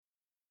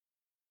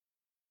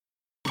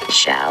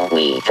Shall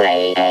we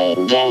play a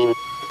game?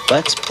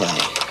 Let's play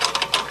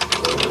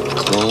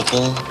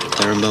Global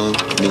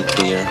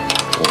Thermonuclear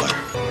War.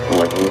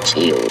 Wouldn't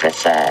you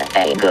prefer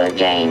a good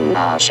game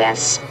of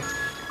chess?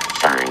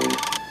 Fine.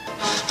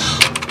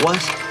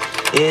 What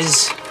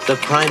is the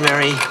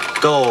primary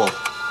goal?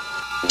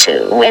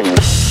 To win.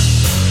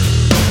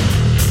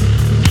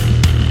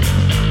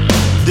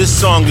 This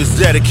song is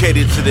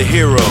dedicated to the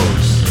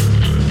heroes.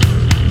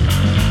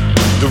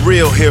 The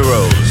real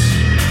heroes.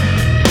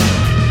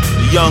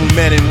 The young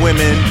men and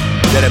women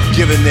that have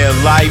given their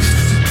life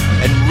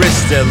and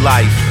risked their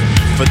life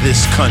for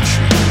this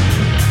country.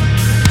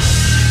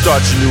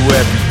 Thought you knew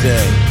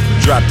everything.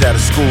 Dropped out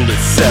of school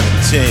at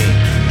 17.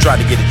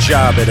 Tried to get a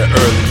job at an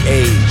early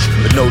age,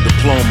 but no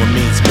diploma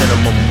means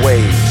minimum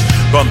wage.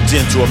 Bumped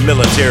into a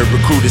military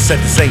recruiter,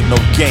 said this ain't no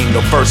game,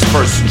 no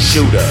first-person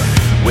shooter.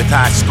 With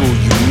high school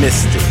you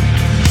missed it,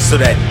 so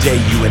that day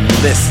you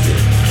enlisted.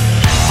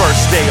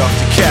 First day off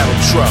the cattle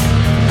truck,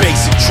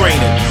 basic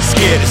training,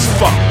 scared as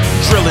fuck.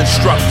 Drill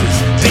instructors,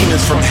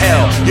 demons from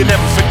hell. You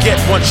never forget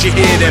once you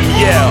hear them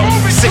yell.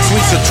 6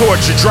 weeks of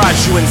torture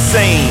drives you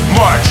insane.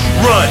 March,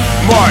 run,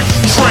 march,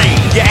 train.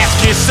 You ask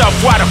yourself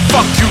why the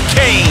fuck you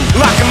came.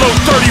 Lock and load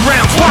 30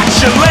 rounds, watch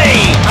your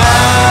lane.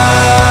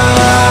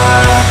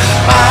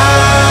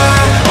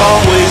 I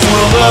always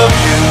will love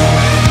you.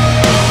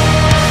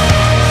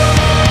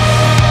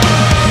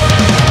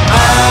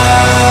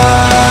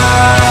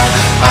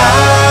 I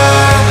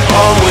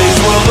always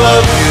will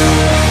love you.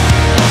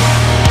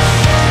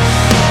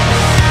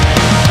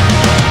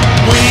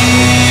 We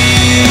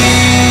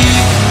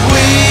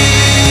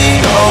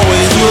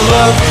always will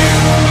love you.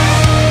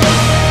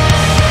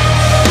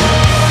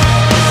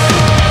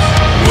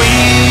 We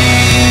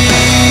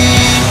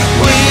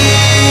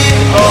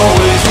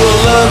always will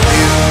love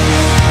you.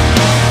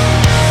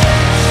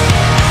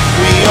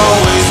 We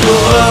always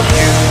will love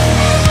you.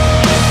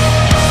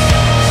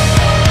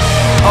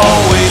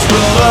 Always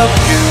will love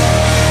you.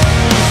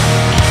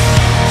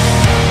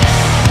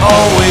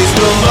 Always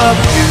will love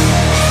you.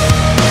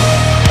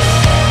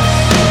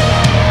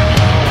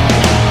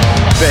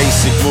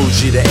 Basic moves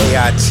you to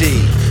AIT,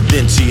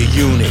 then to your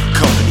unit,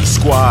 company,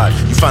 squad.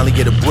 You finally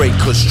get a break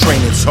cause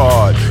training's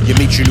hard. You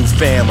meet your new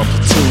fam, a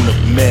platoon of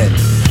men.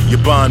 You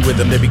bond with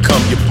them, they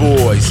become your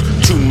boys.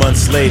 2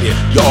 months later,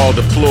 you're all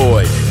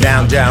deployed.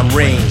 Now down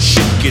range,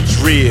 shit gets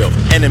real.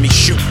 Enemies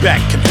shoot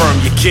back, confirm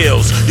your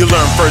kills. You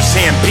learn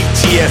firsthand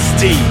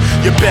PTSD.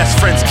 Your best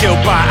friend's killed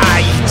by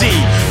IED.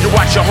 You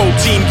watch your whole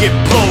team get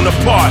blown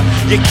apart.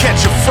 You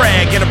catch a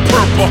frag and a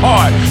purple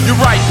heart. You're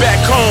right back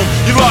home,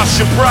 you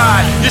lost your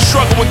pride. You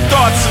struggle with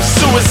thoughts of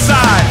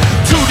suicide.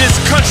 To this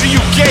country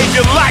you gave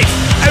your life,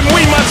 and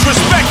we must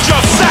respect your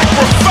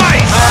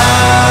sacrifice.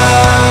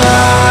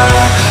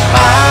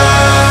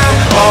 I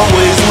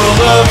always will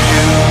love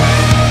you.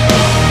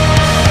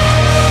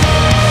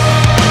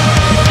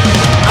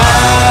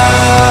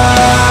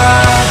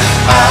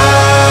 I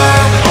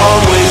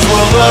always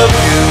will love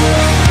you.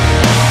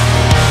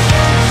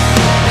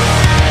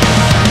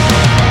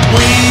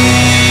 We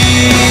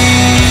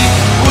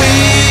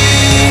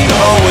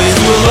always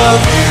will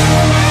love you.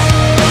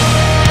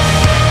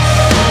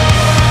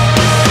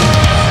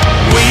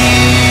 We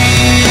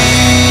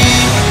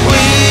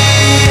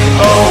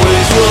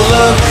always will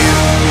love you.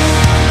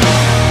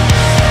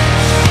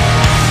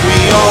 We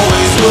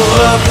always will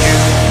love you.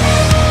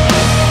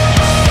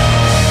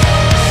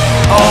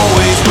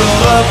 Always will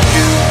love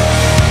you.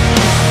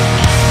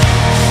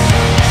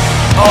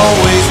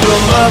 Always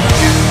will love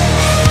you.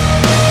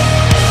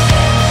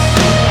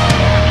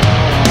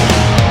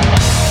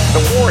 The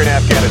war in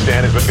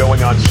Afghanistan has been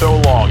going on so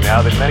long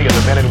now that many of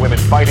the men and women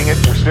fighting it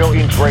were still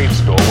in grade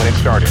school when it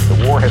started.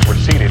 The war has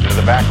receded into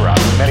the background,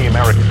 with many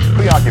Americans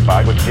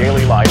preoccupied with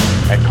daily life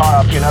and caught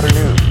up in other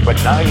news.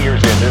 But 9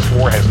 years in, this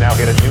war has now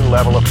hit a new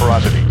level of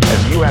ferocity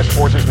as U.S.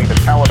 forces meet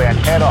the Taliban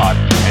head-on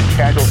and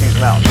casualties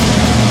mount.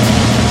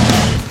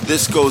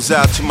 This goes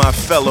out to my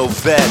fellow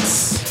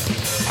vets.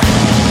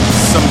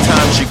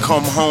 Sometimes you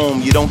come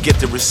home, you don't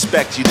get the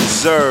respect you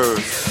deserve.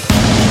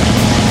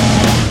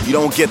 You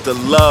don't get the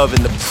love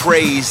and the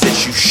praise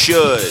that you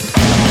should.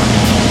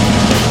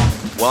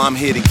 Well, I'm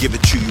here to give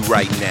it to you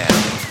right now.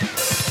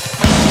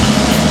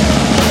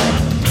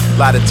 A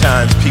lot of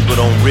times people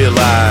don't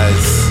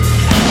realize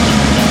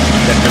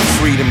that the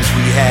freedoms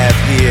we have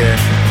here,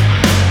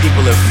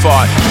 people have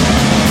fought,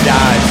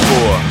 died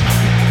for,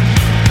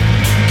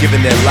 given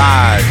their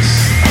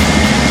lives.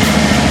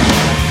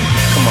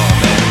 Come on,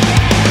 man.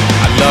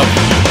 I love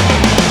you.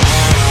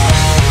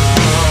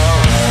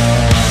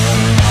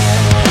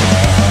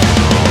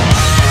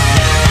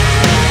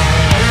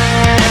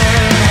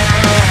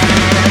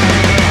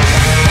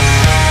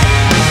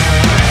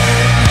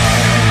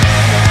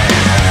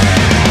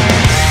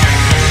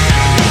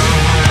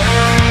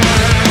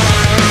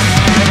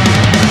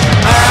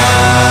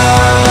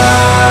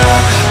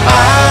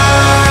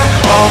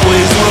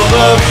 Always will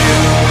love you.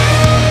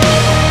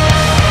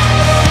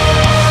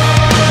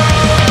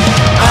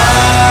 I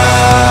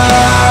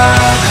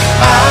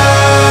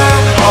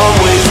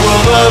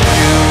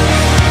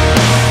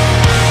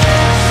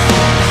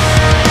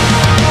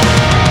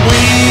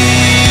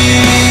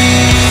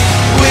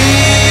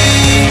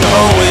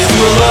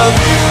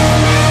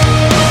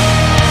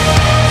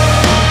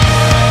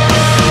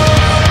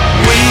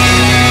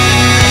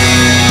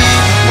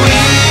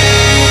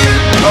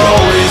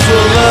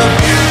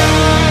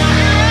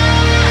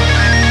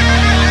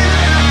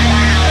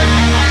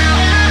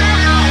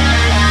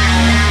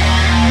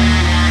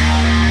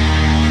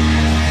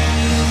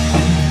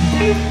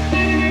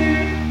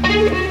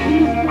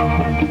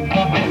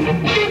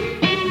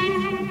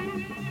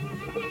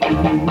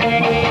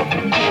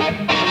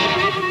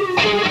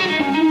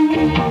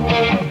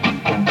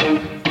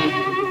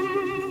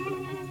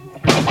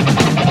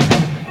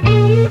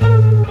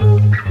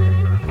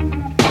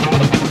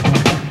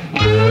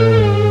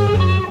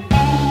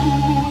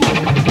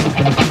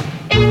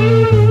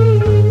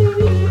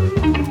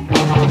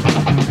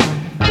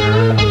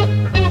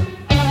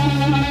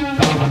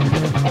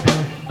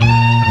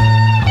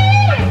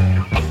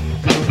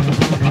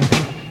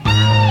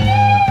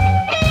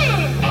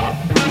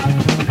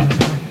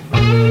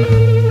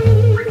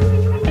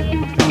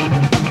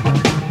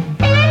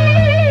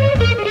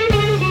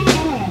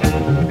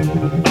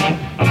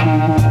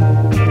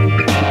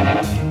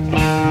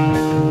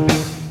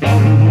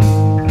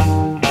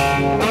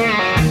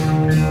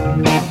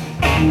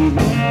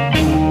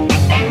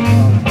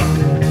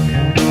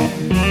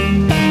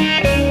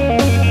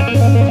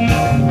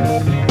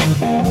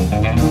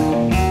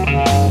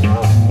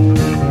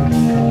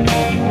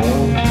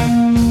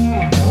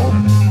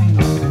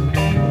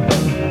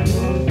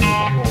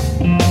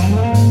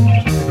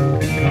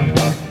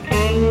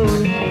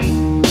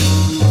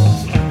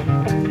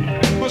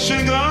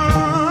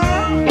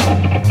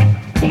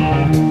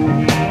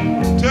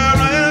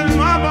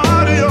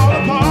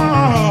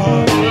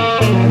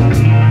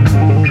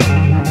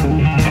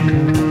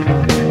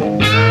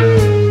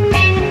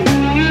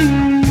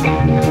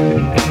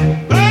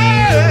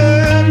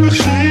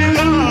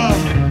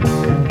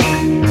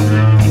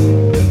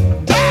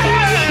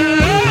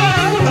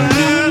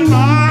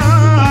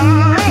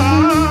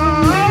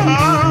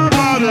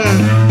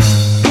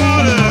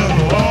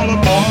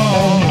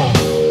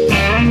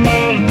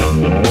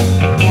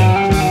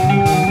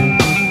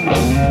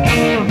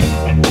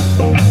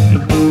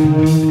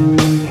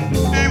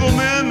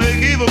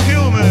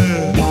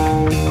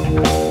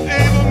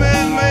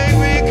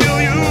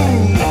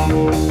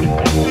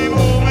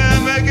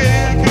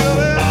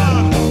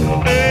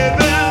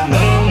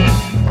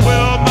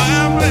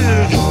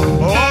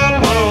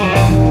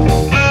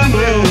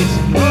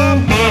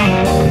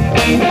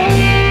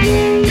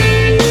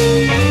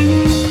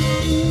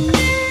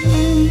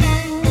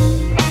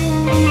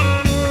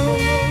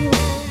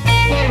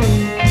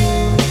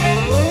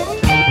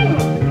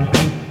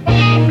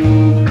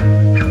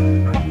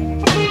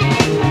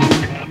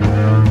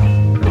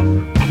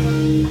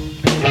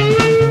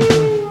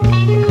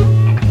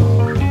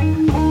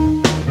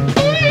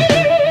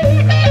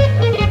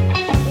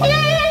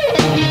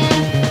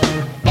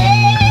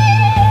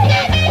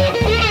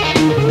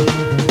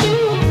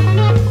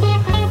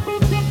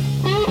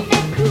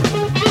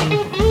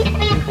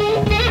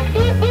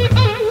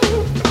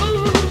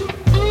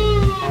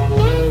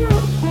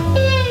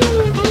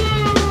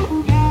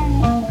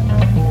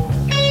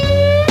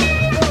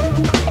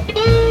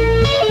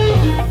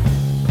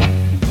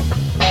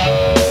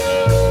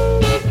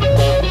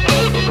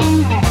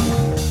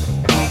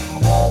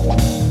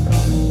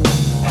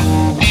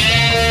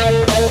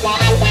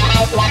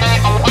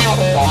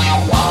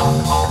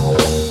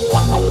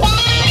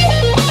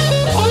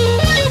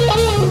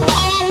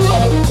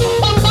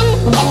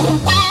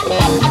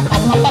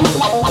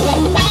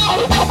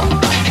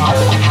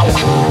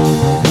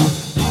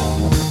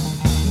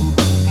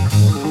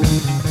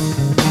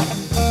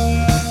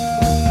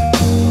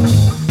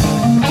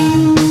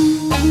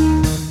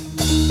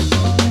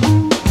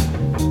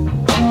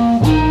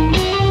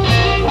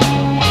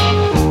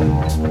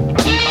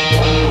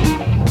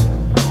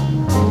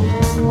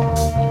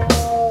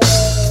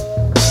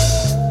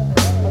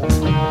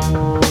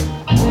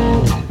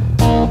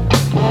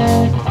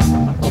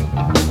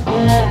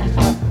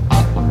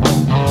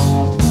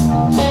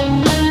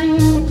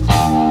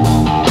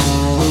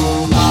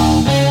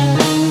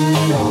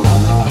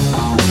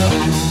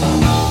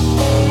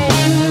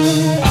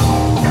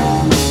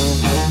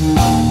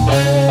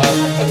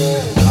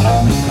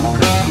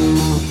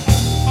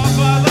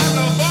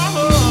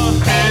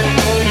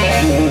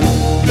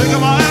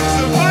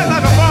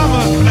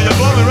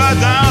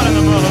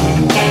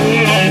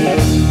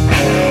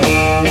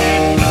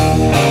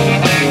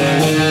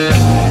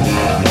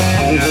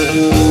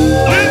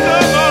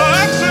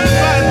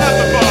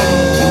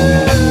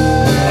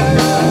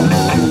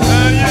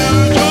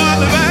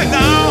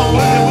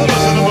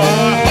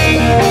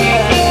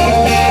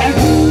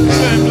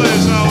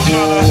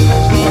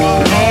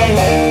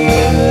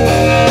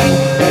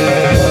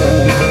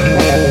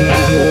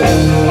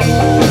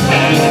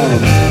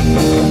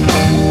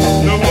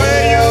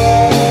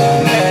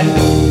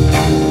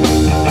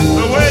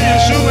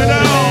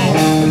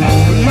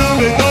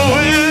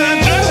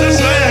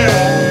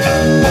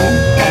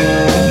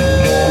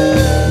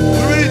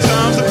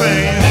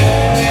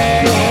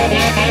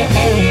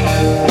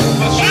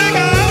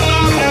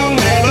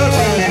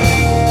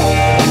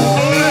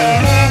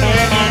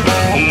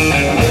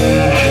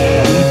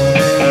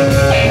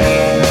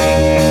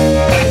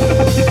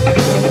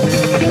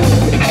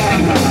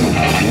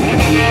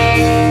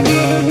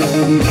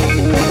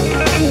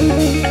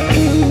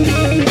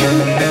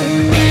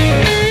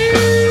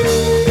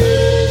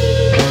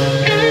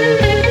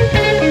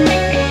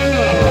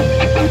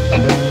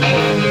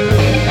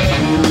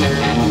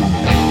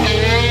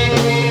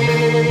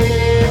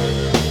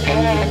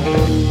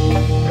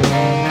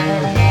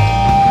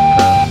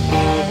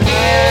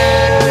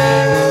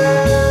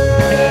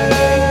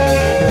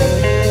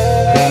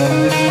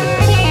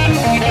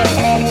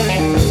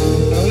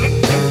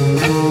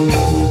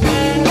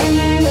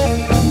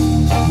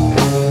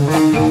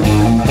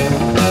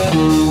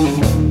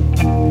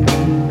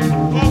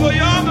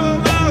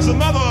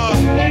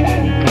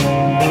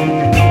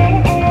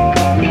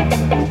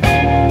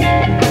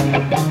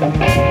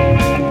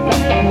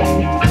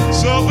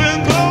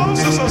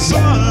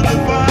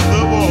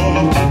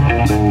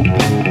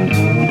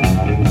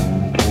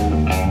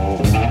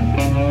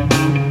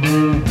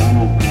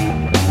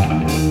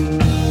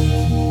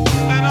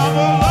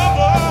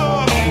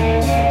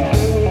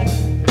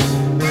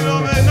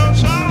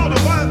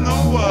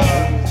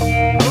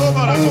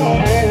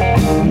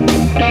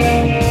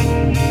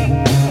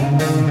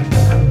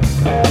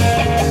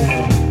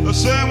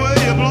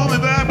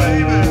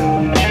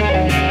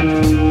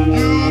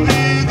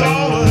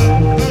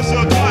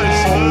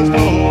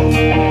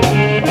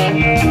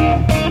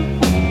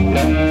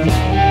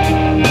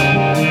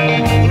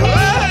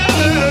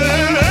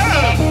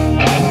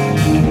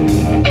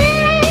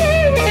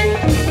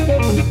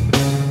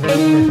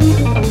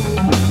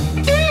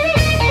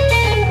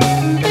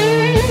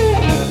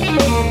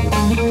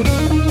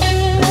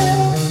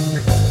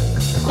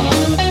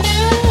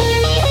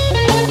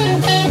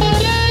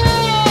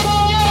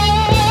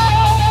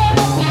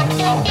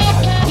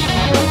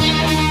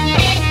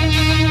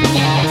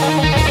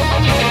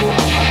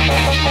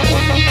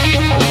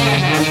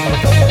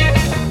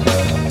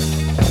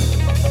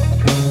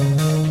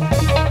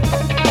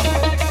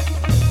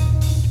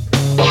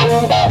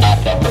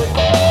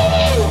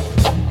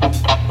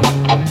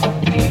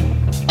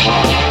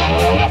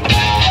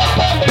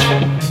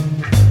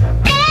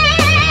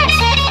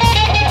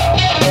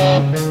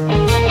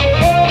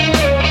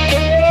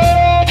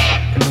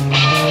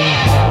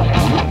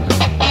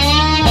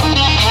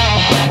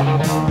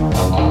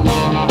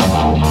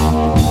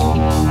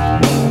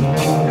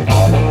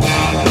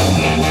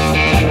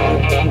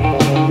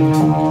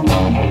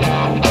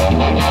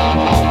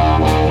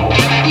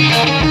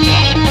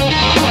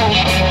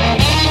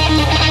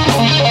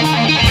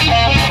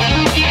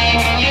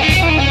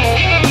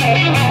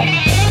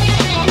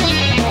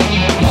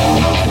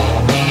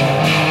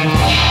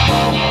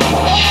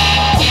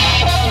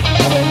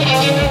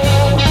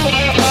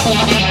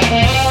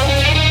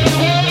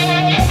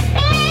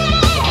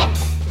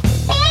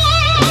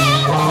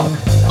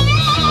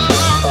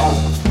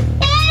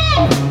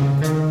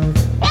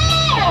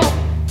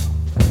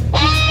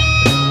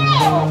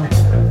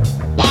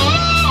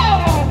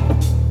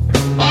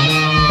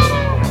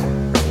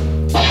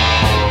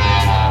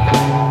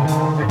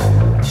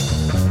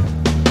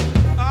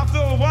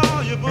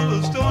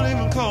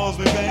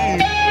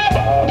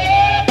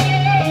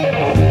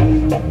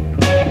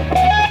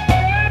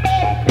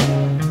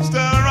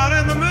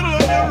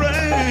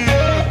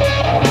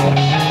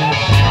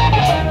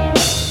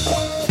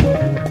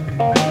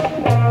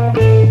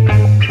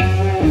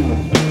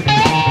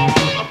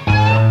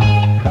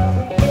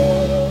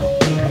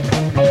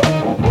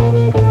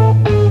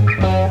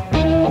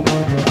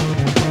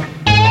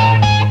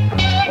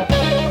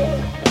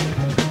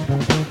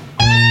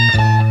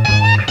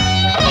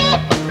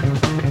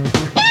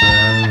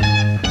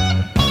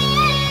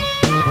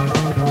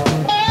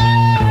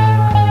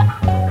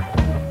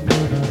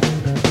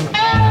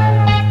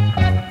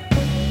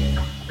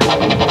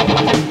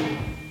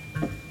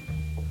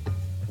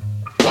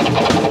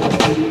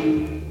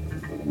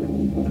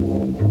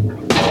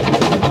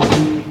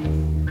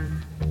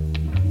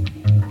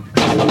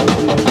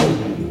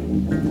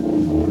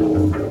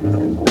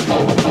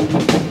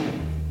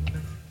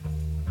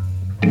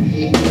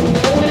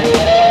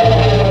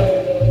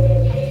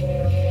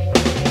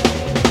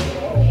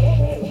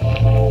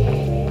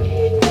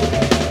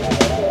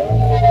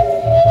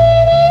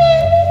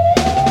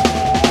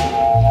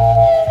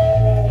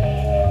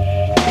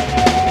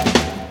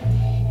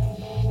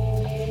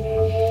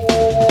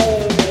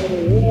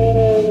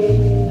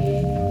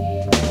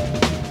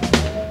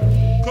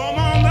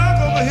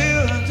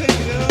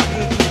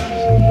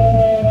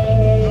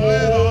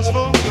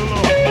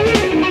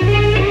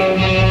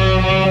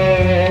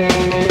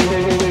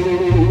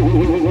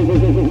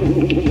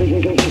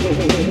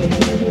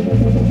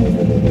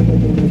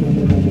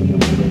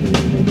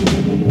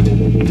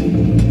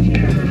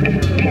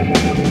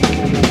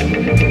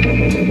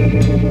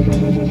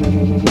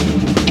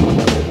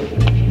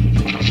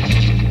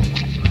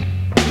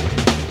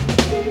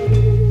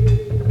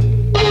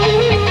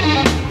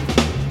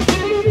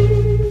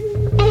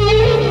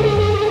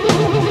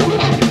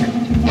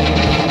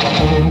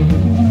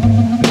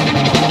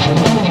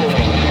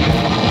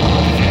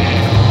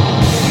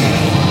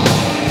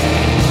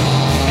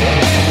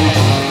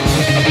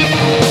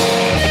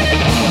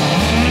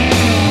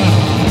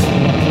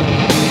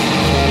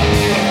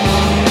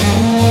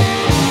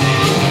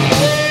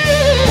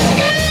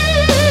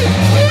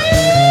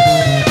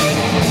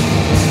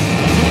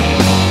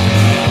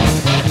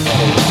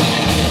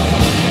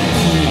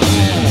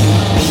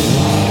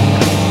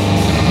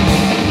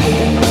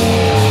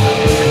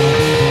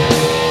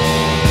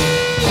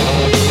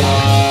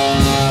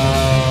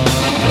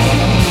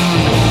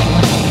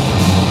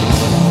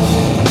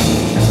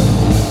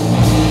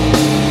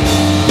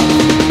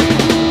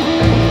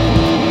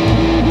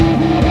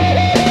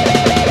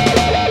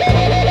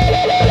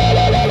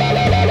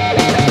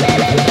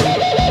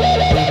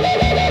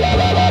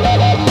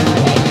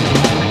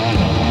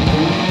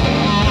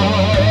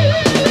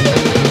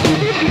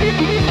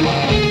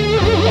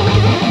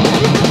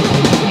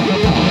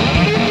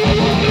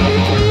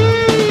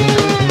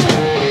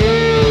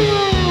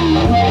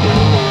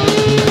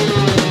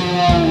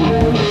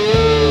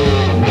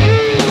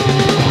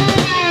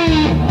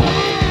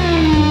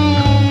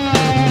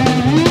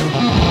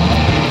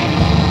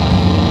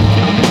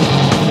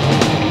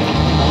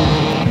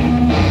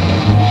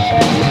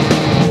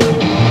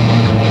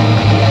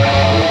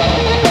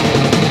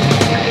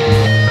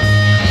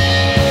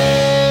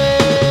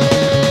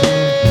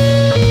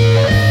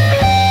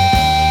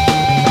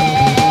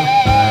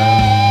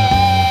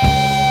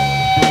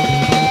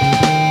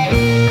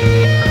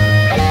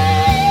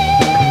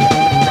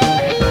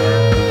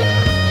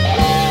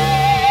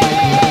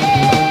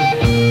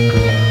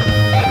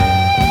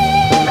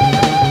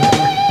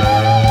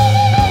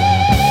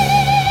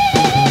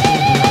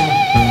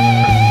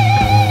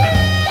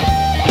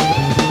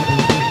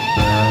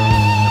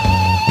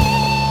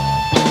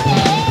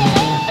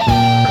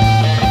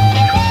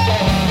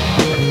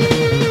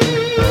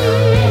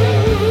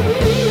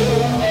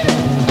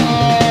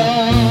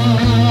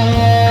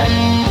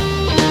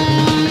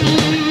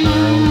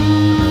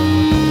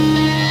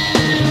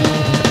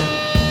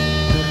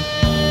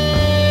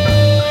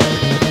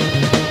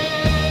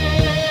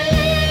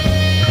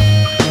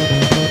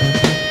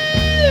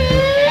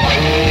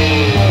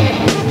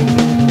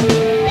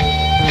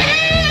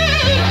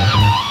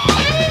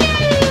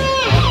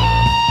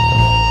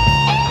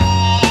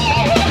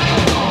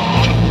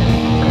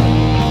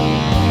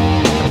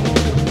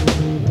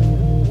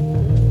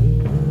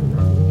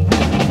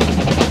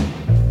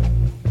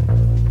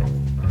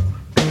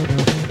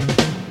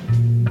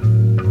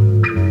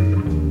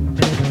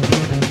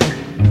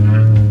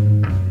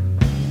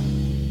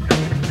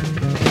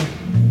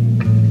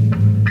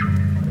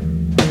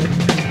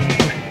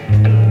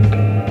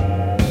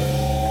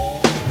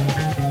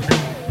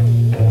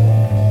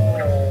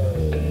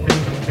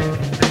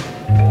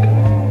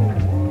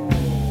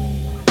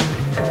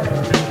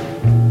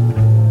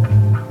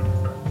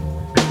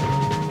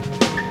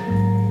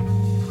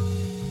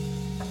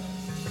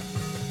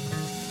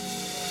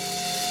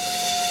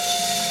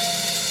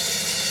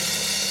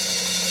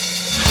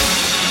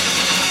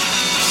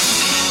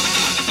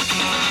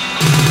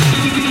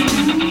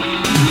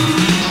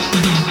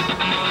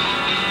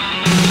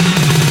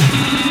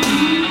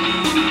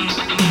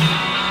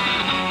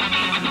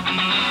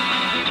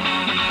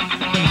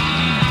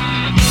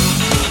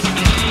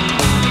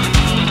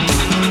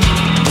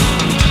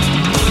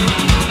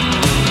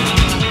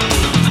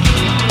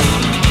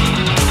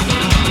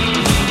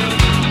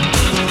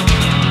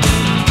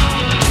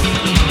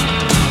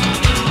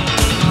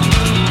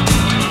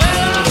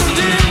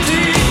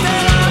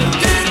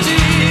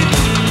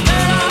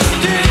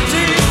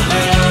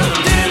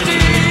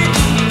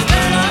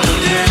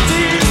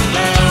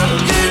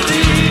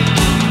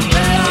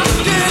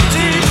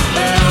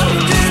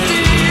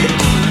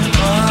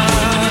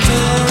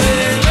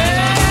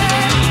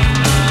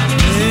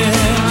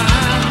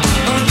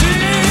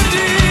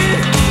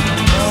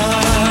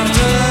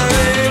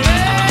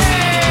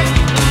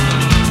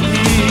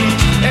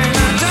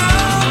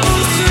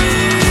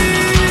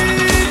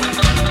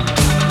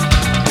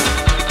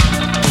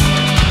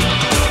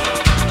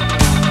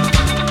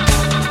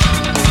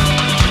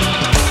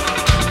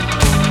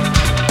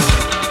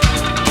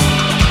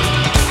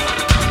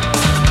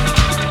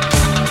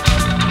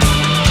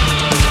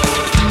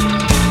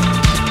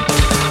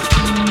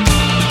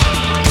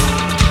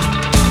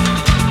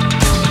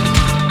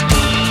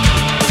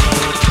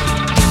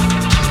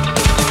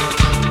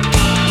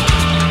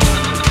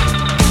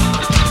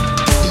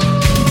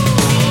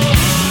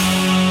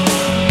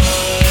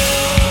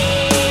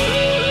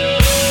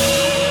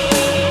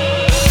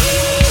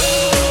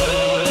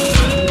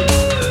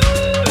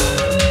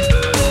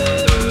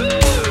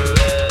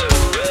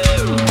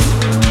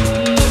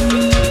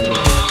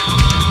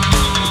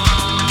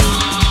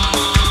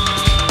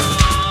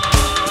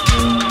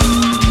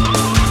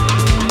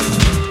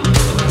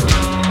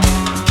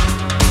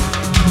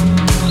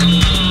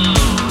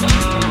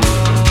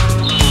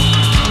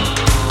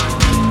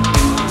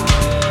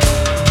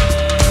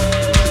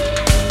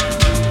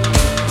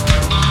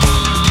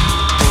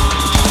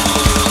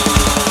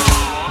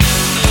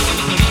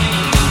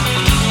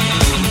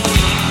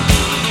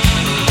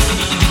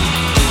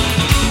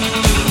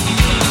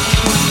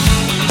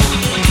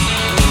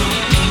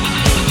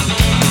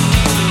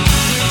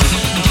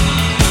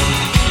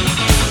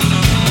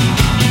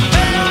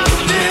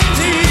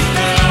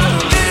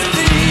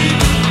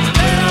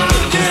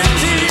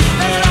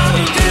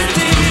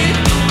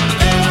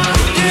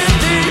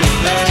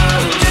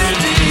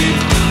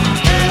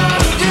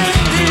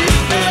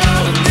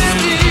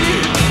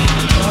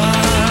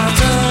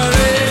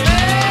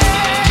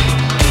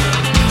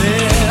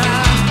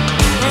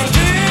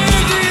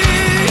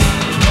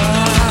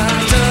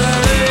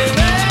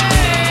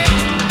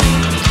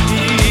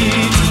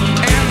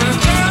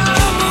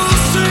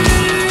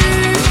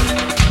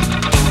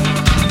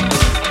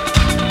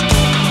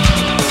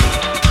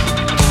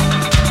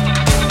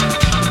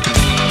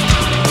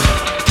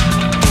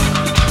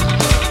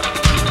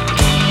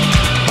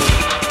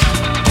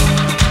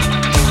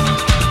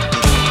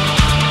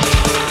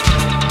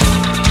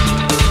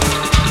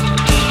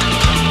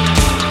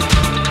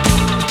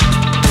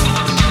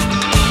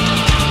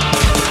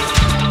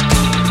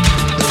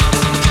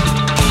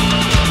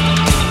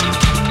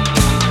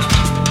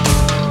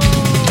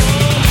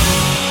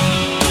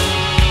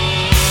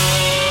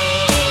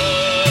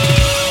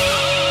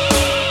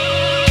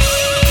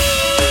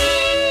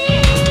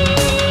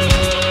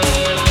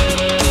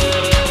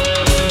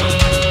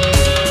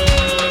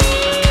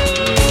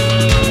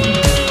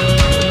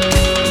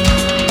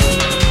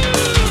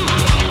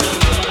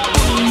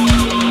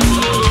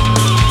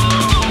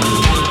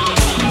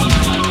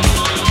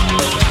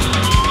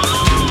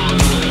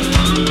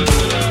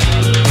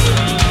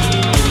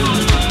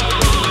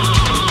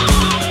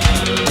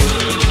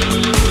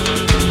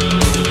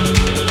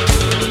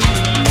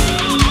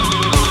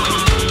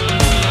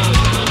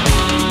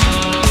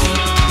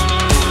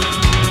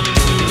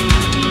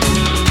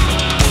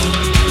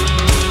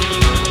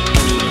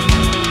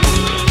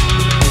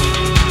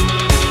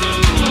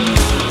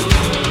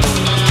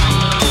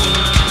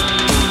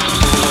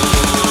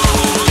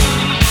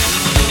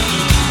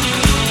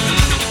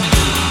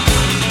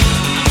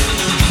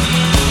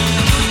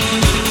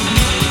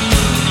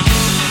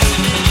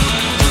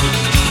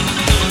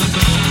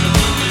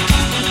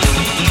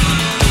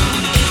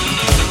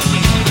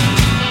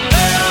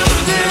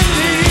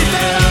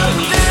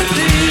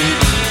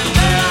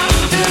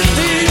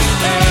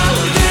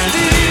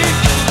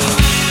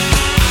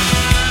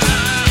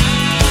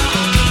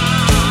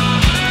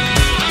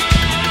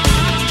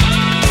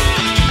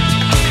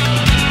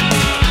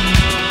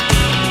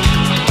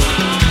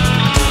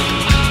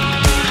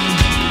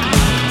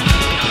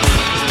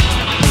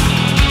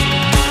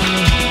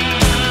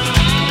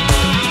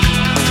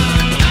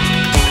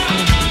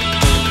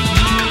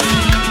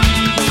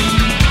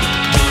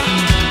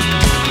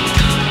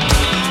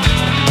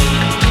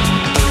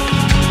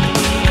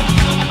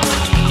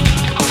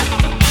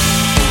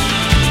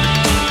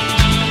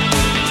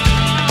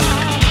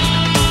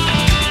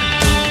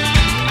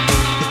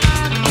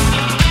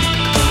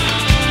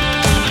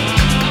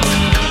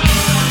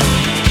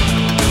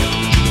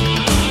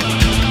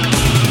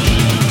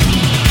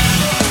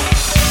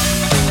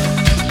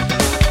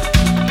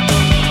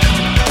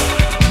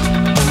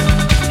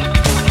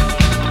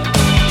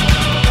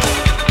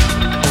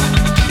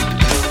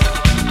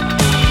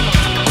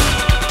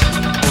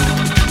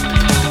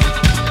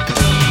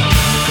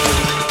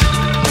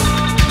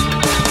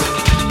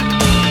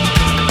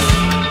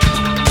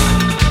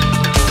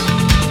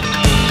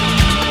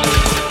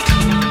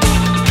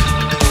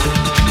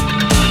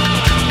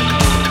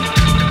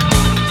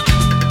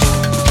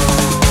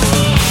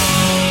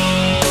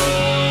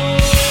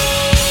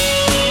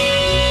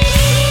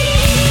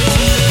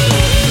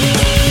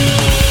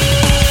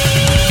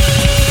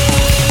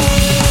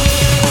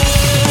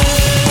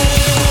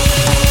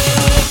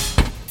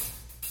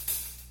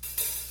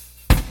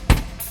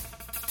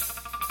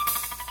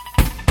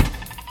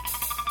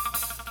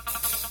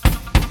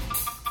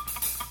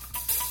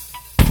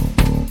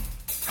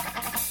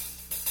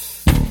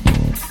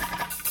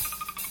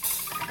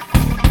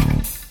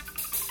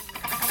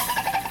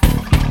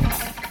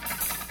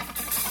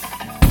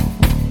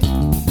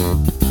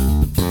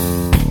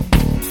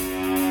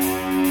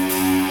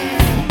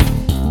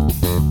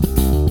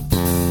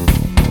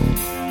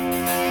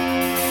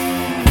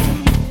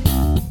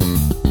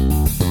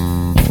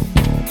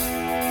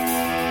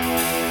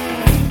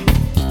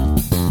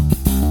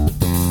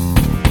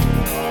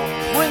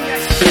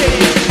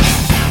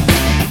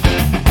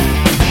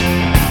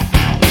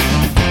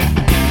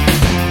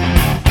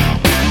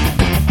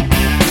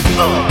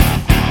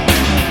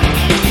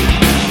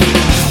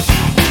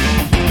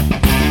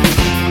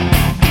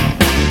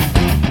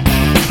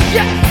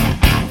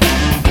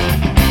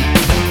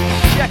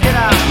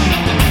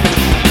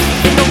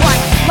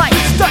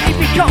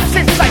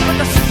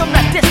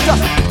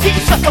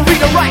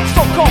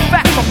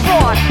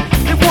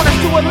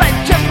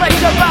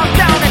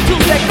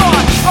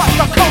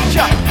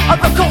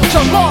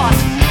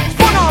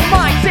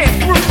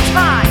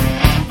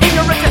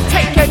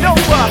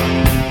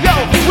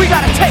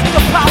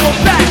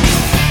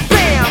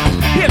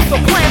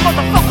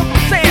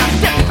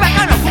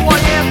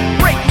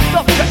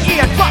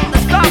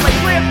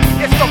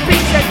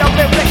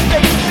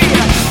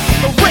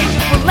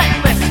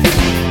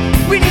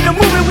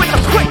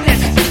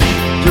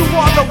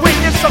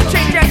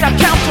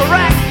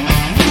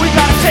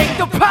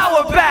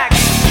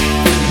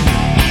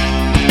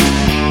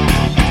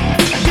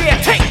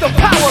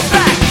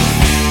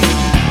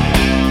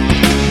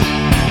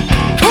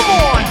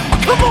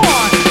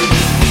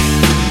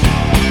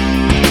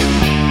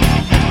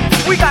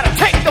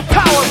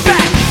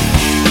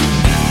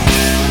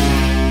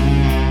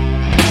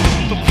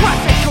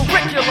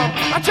them.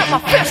 I jump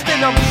my fist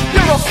in them.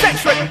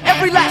 Eurocentric,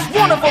 every last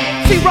one of them.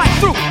 See right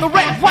through the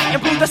red, white,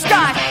 and blue, the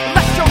sky.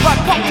 Lecture, I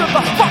puncture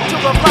the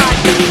functure of life.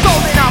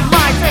 Soul in our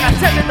minds and I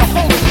tend to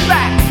hold it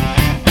back.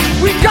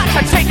 We got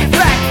to take it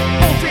back.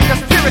 Altering the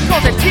spirit,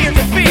 causing tears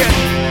and fear.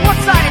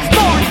 One-sided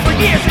stories for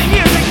years and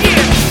years and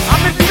years.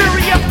 I'm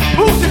inferior,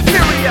 who's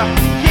inferior?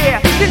 Yeah,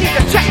 you need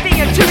to check the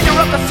interior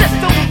of the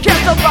system. Who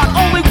cares about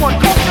only one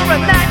culture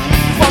and that?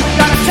 Well, we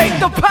gotta take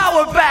the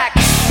power back.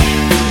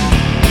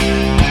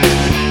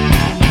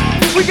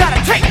 We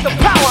gotta take the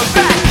power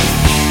back.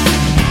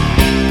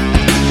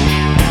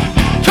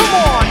 Come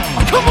on,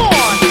 come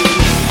on.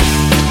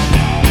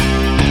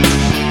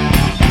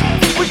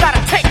 We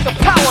gotta take the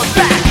power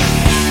back.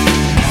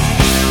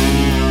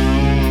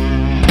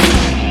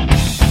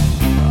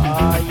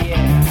 Oh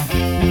yeah.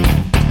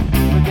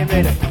 We're getting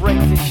ready to break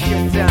this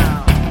shit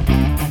down.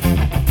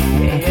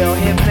 Yeah, yo,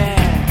 Hitman.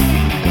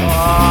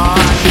 Oh,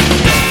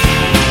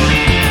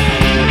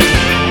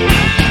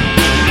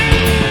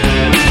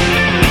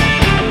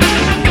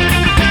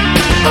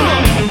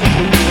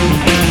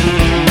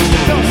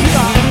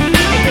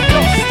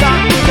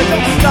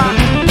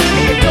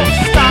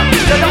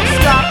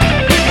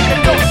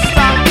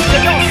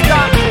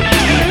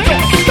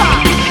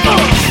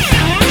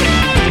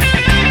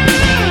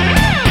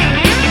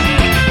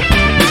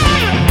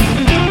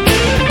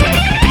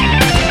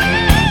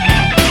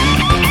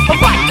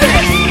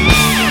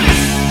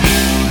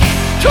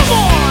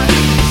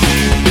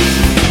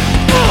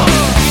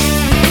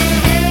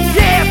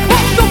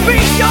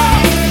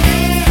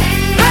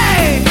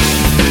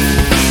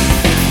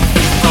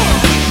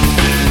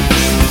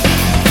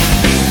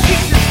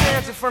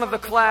 of the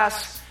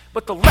class,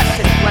 but the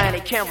lesson plan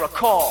he can't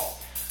recall.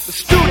 The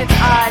student's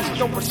eyes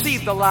don't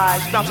perceive the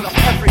lies bouncing off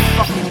every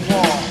fucking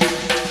wall.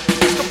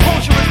 His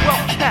composure is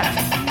well kept.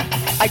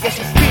 I guess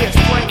he fears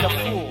playing the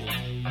fool.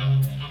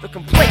 The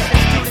complacent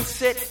students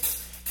sit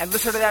and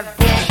listen to that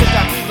bullshit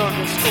that we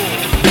learned in school.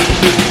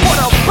 What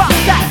about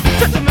that?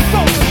 System is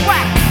rolled and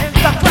whack. In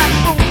the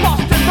classroom,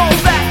 lost and all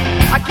that.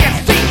 I can't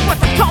see where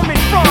they're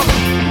coming from.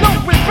 No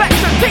regret,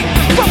 the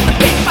teachers don't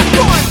keep my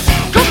going.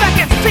 Come back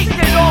and see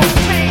it all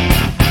change.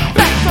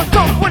 So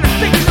don't when it's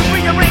things are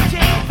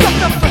rearranging.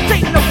 Fucked up for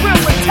taking the real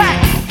attack.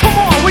 Come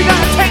on, we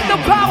gotta take the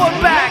power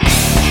back.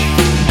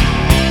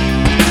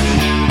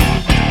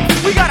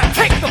 We gotta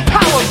take the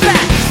power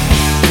back.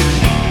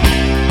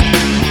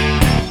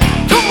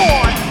 Come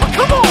on,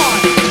 come on.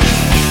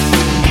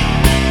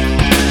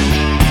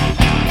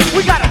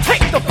 We gotta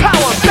take the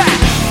power back.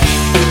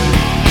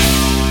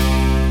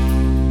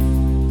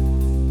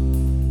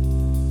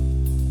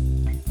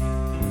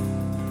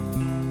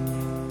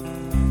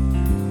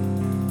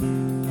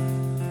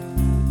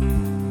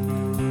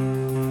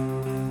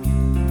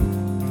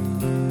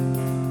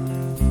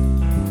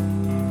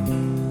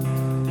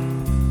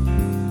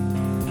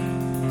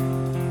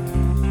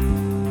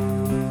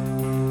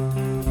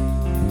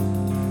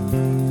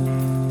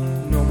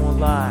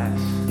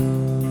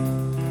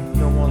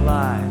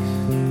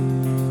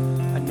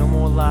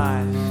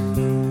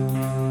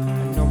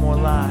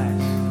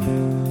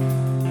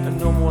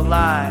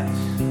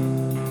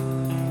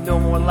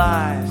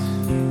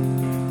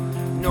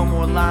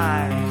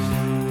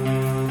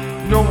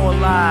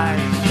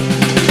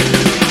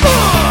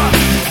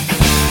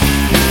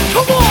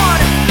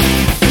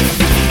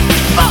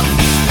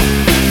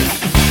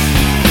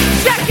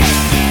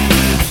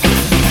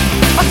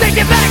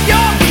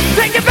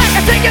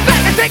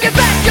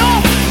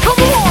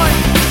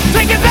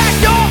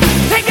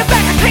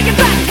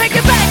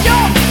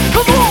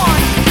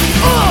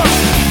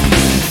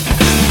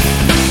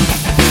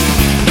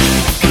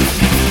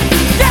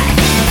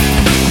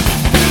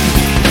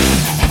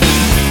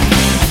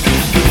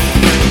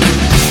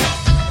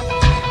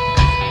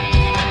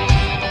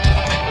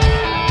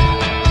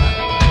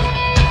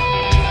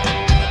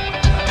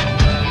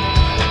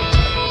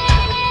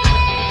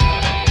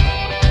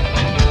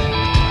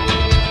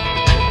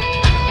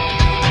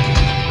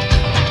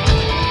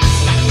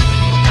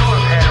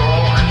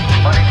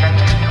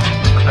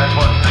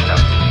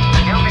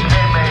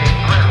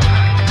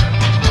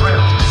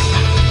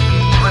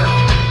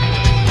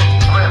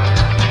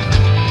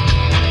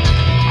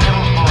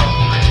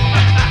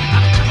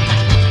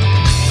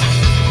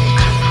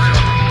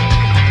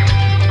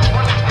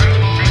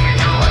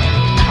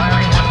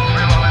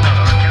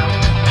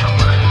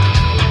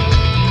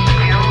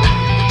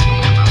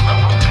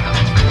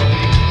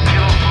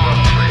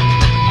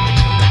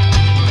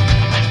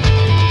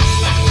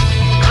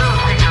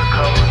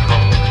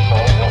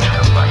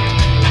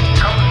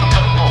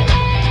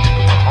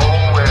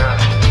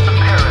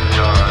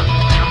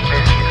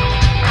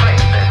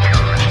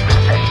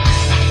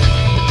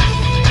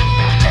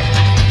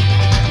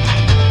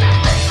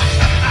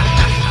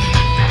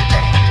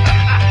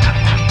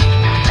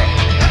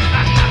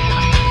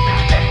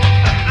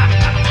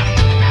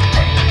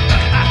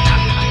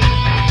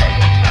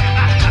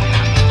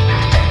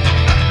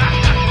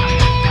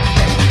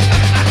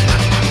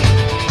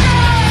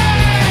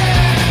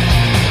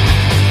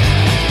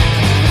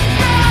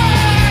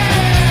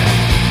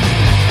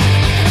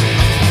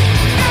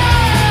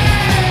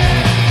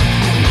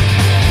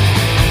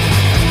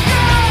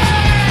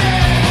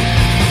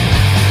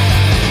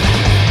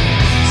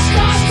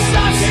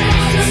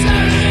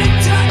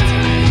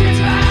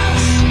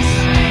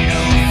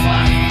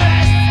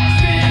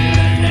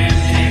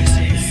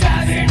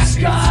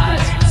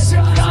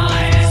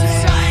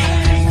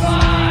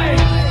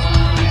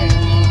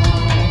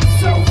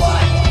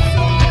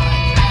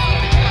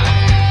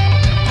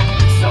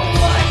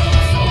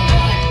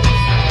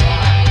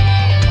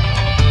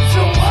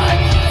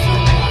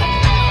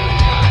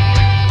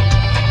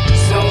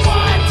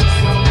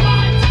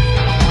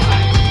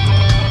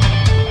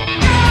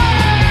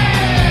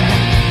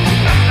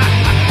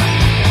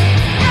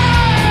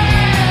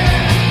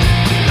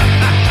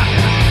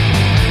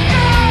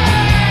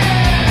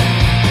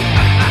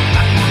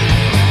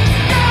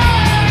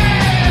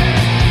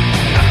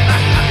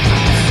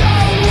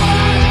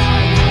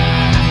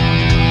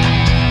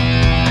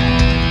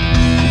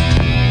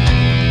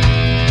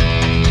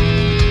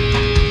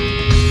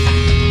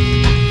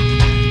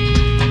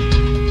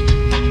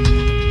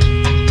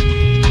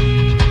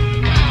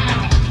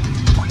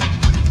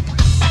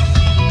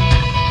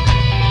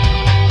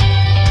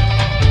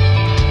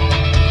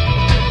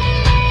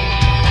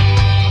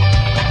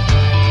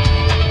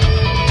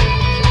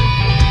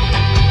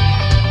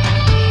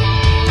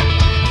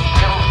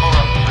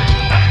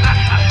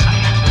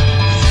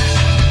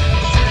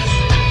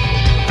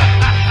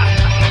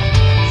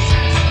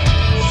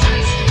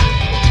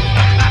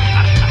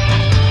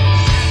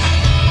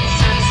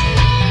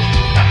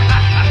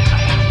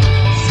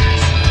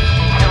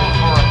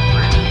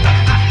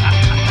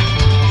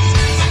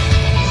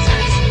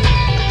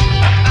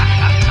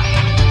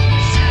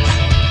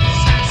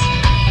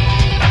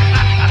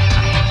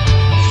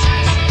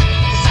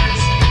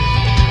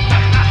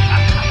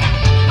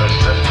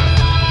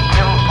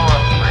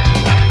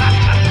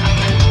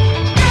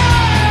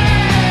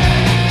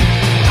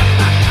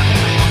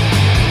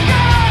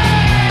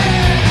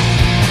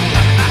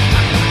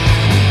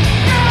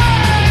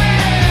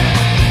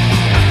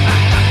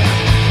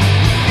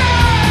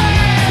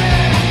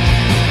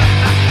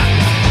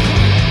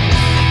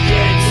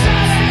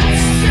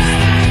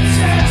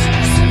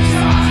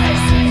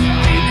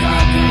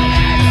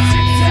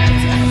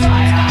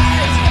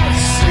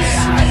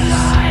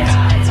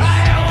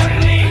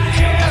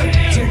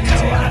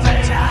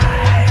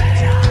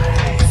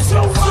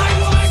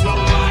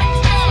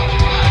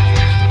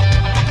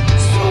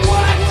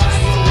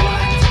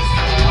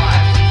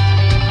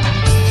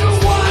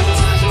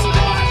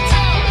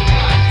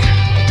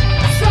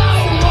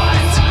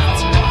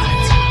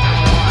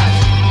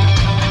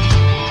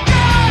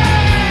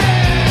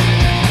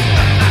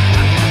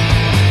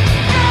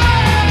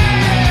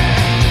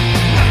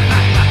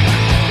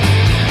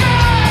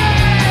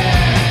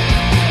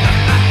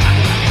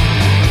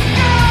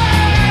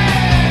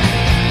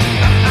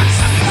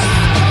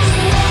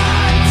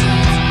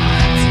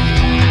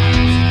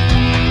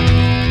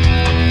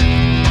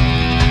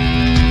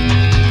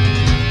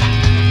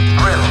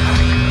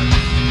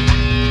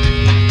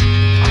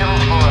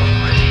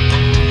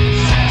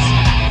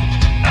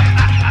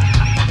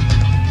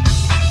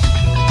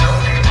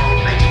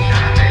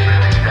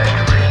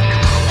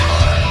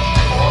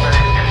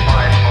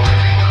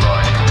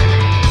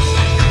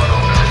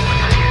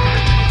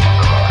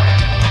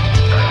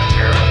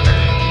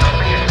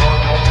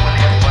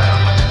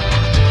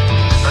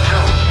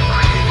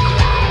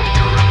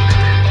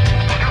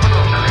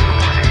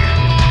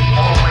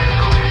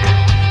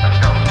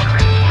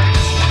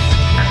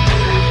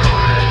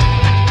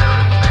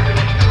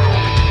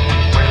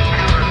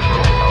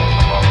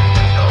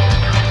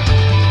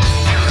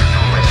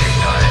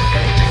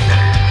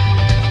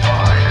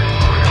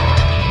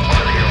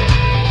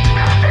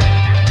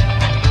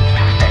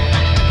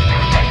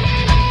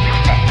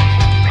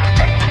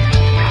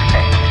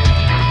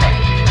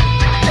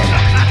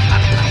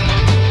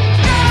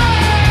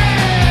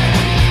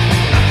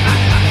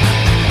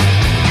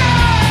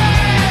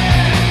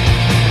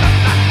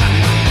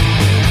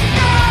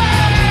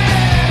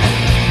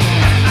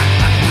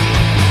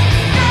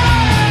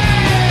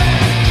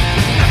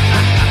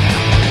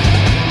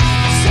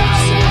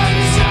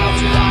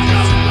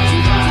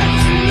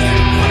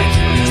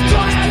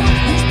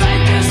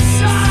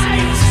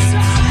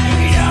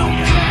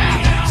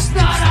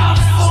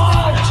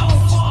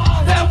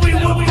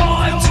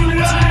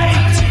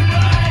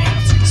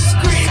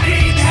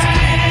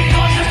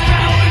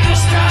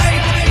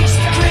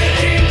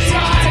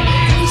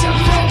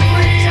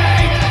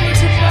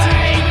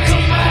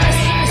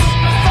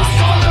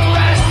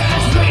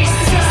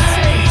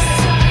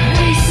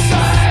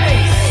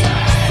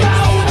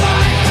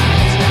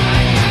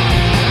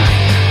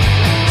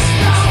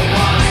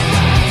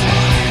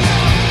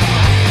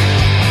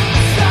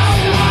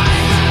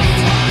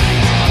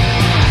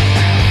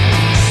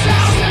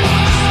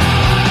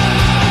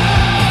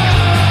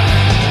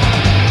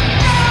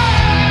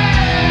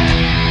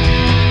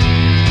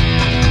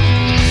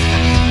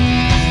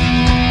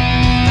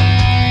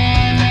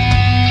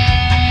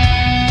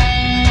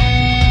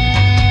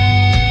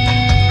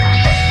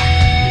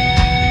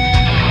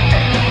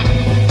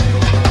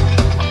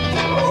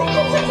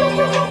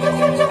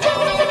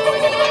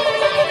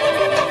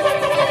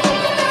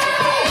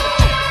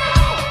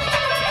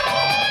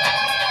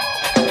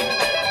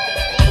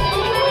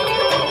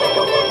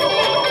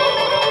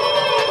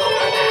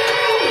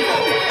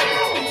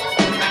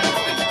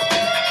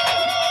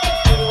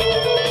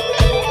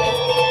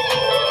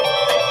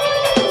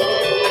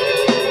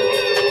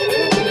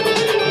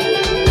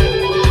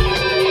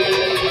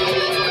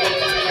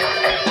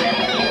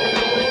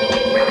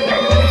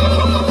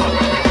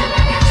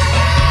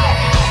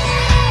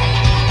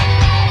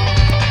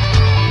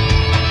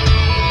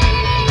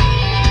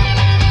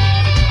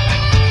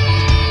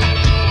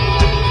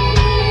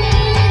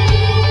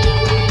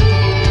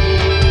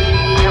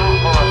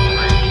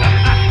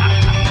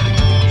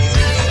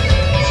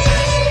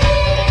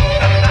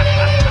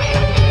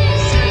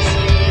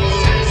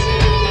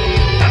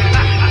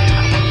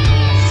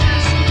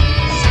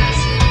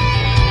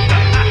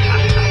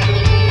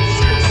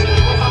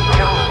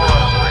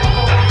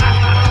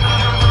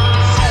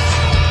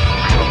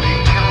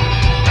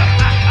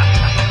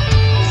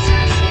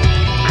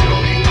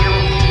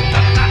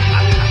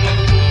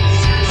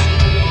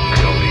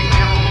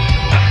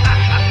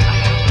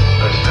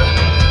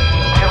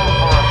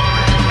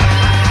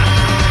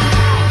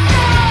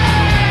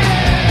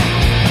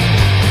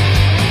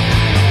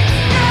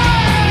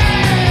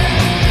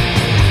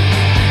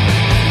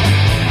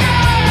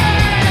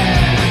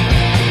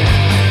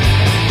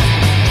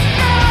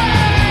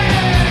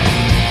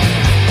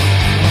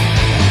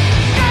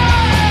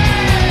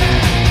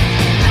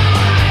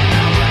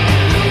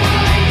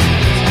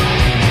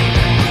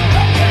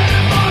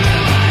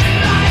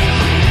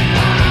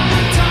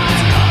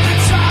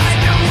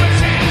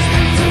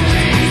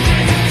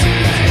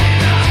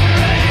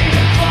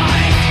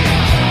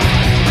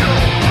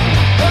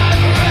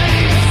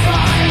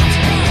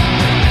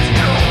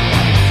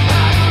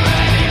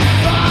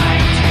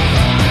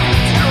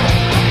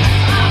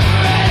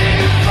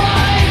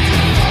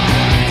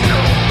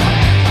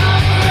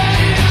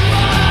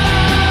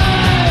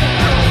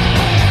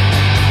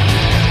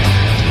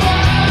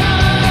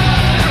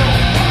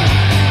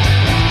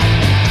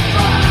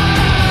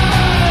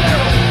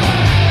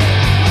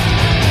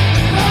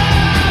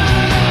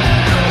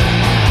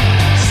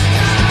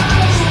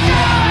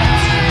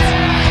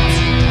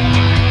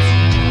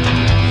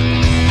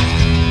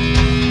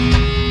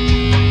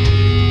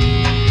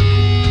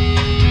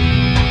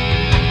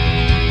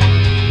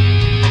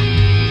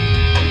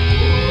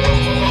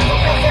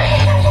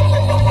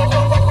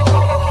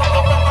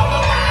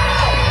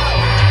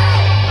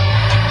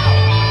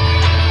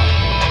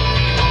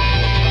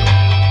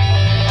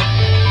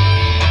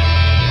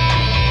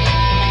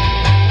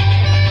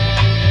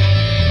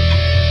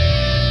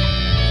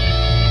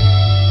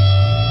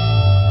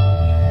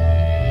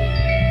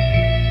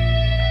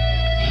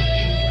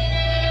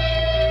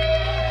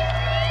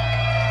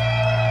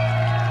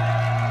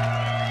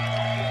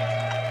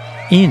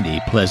 And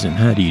a pleasant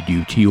how do you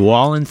do to you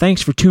all, and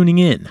thanks for tuning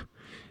in.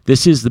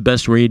 This is the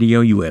best radio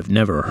you have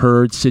never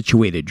heard,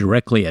 situated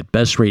directly at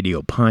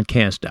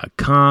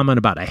bestradiopodcast.com and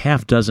about a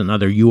half dozen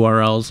other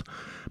URLs.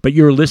 But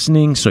you're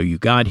listening, so you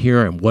got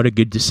here, and what a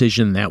good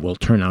decision that will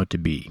turn out to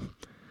be.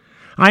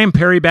 I am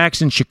Perry Bax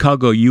in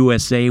Chicago,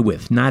 USA,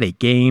 with Not a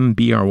Game,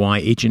 BRY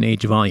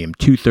H&H Volume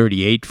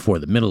 238 for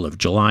the middle of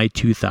July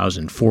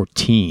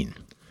 2014.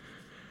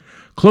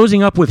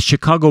 Closing up with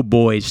Chicago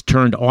Boys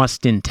turned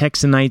Austin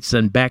Texanites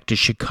and back to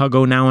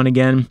Chicago now and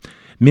again.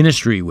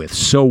 Ministry with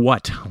So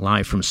What,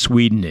 live from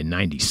Sweden in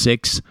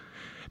 '96.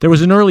 There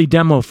was an early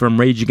demo from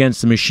Rage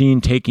Against the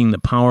Machine taking the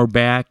power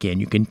back, and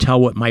you can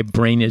tell what my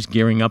brain is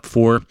gearing up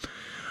for.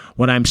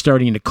 What I'm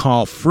starting to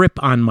call Fripp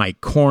on my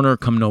corner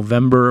come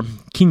November.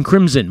 King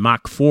Crimson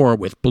Mach 4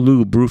 with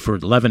Blue,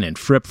 Bruford, Levin, and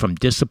Fripp from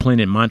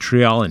Discipline in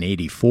Montreal in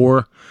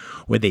 '84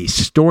 with a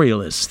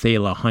storyless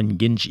Thala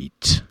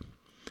Hungingit.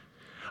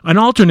 An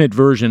alternate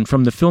version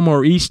from the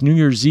Fillmore East New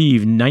Year's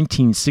Eve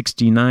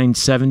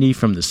 1969-70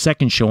 from the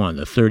second show on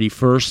the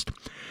 31st,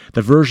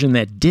 the version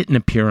that didn't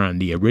appear on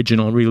the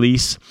original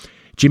release,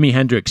 Jimi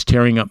Hendrix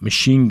tearing up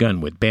Machine Gun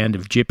with Band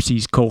of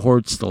Gypsies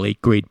cohorts, the late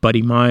great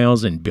Buddy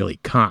Miles and Billy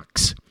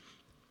Cox.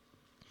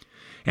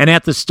 And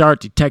at the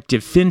start,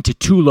 Detective Finn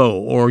Titulo,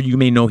 or you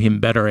may know him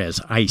better as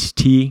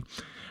Ice-T,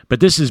 but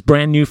this is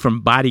brand new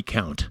from Body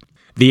Count.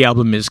 The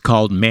album is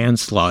called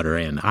Manslaughter,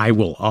 and I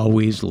Will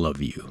Always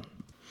Love You.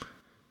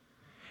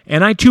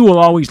 And I, too, will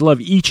always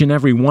love each and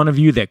every one of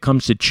you that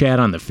comes to chat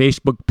on the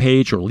Facebook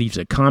page or leaves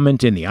a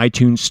comment in the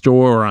iTunes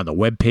store or on the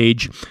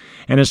webpage.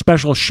 And a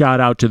special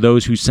shout-out to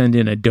those who send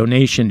in a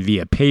donation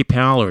via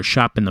PayPal or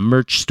shop in the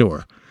merch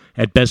store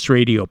at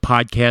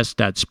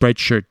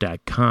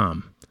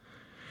bestradiopodcast.spreadshirt.com.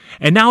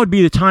 And now would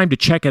be the time to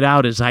check it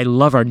out, as I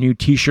love our new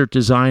t-shirt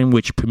design,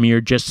 which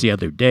premiered just the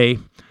other day.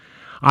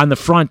 On the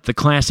front, the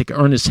classic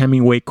Ernest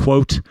Hemingway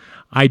quote,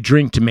 "I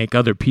drink to make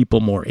other people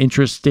more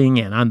interesting,"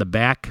 and on the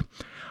back,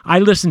 "I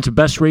listen to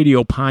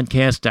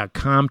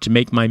bestradiopodcast.com to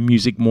make my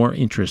music more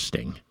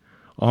interesting,"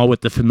 all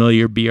with the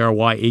familiar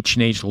BRY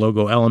H&H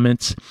logo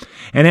elements.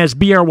 And as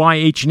BRY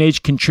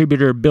H&H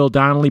contributor Bill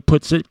Donnelly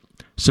puts it,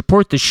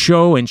 support the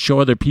show and show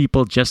other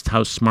people just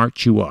how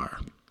smart you are.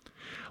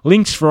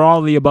 Links for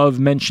all the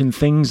above-mentioned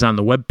things on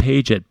the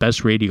webpage at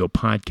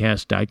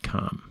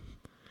bestradiopodcast.com.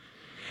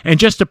 And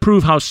just to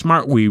prove how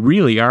smart we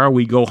really are,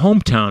 we go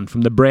hometown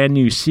from the brand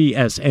new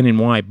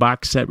CSNNY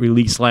box set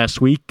released last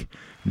week,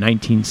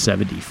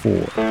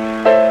 1974.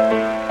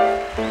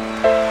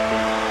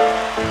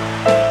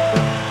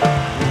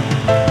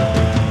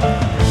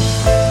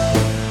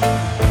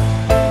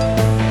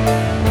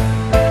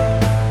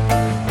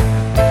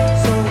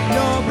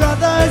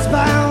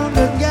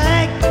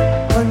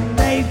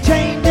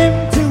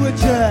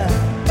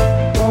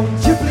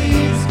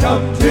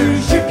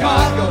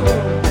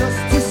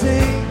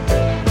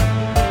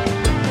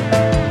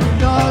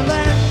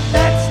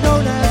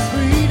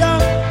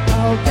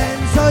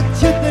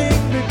 Such a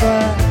thing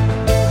before.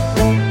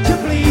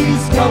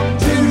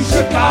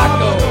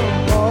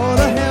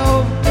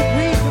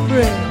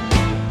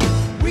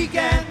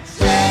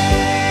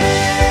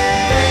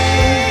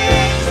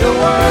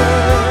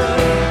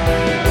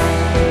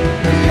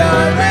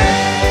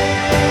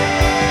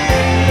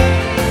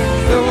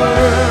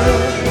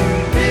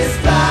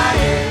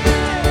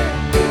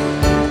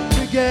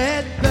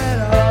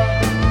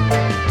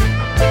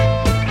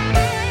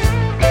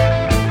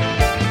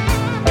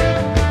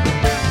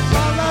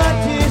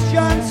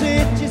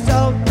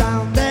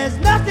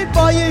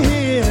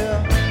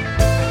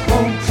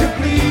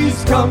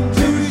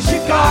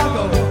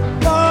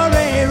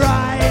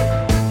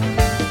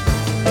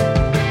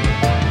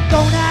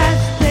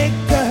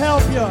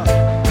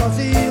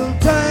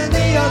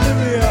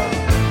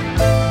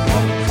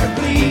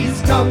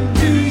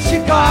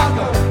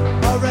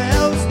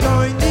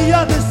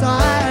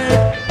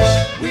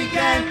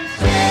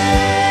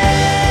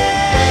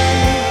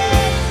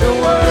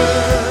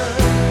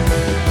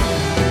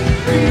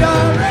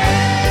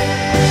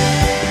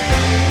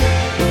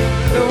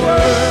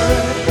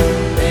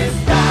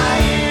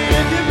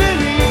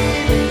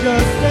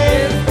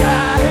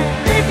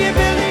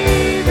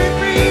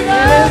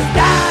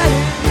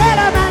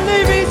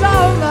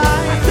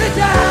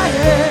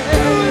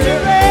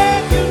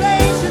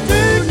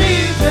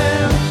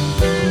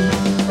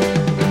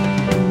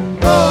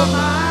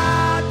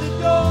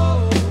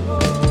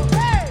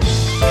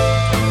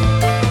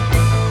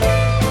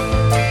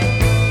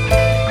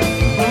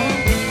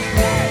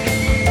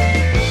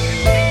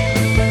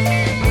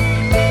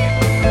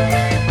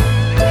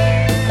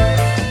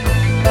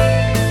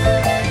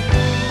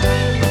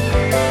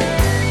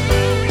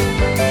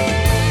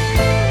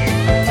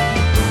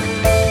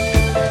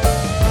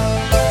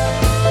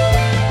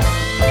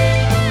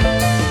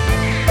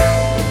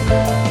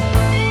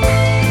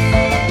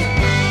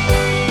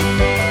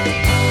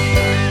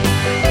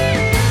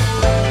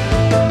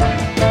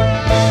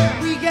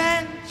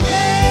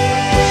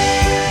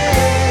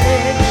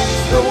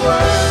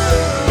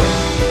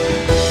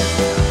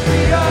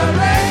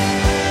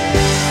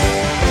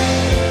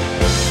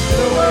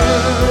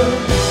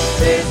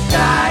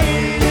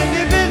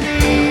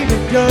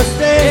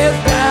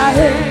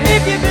 dying.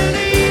 If you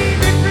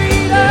believe in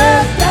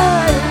freedom's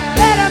dying,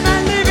 let a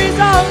man live his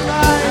own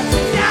life.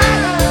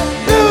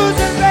 Rules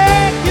and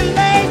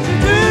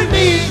regulations who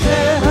need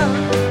them.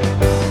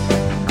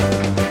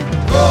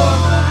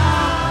 Going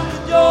out the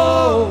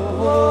door.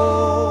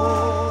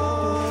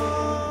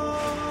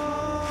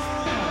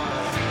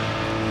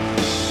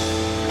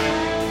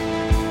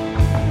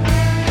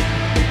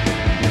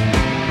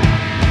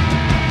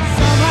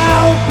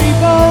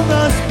 People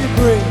must be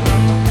free.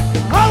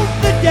 Hope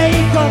the day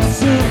comes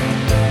soon.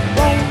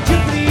 Won't you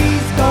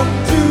please come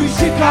to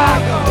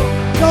Chicago?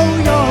 Show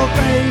your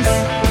face.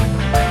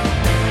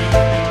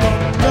 From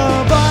the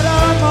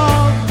bottom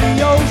of the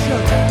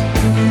ocean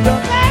to the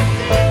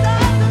masses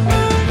of the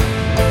moon.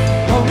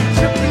 Won't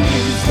you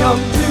please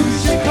come to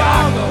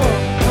Chicago?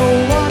 No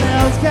one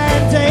else can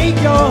take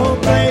your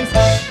place.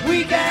 We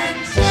can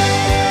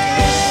change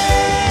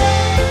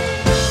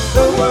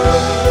the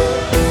world.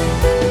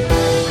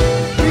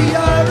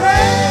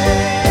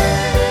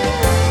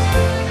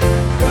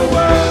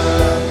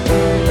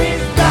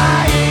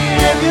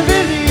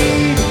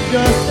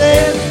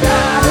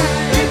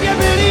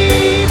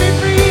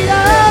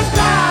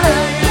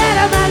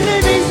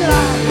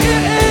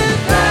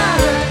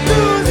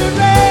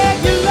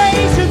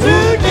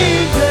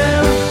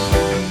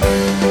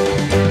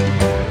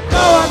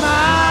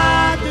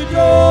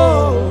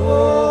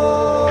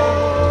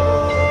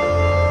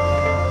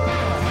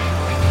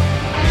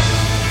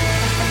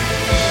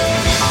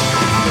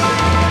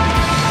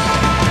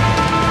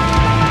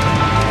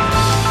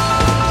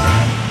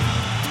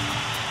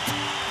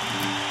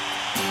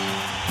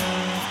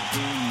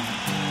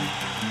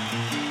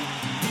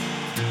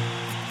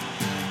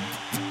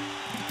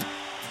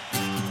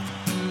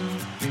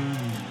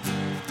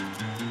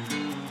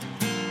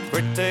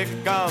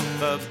 Critic of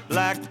the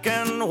black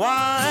and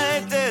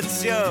white,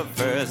 it's your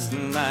first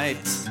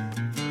night.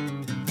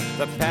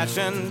 The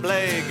passion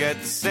play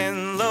gets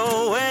in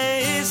the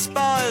way,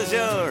 spoils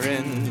your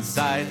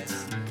insight.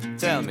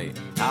 Tell me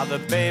how the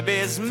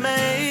baby's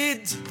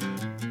made,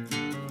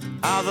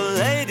 how the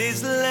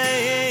lady's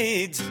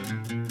laid,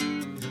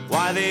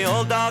 why the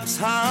old dogs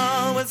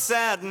howl with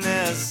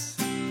sadness.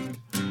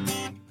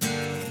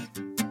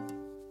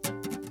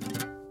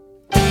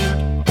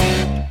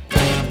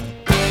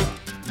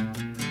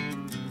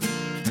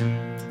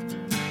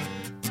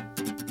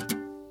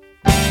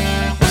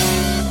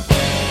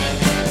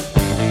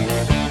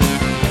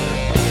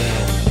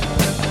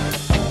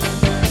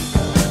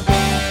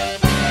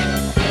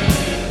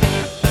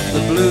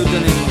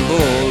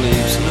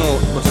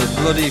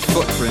 Bloody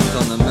footprint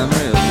on the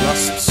memory of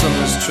last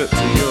summer's trip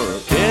to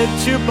Europe. Did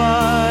you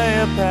buy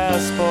a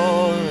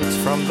passport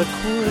from the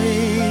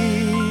Queen?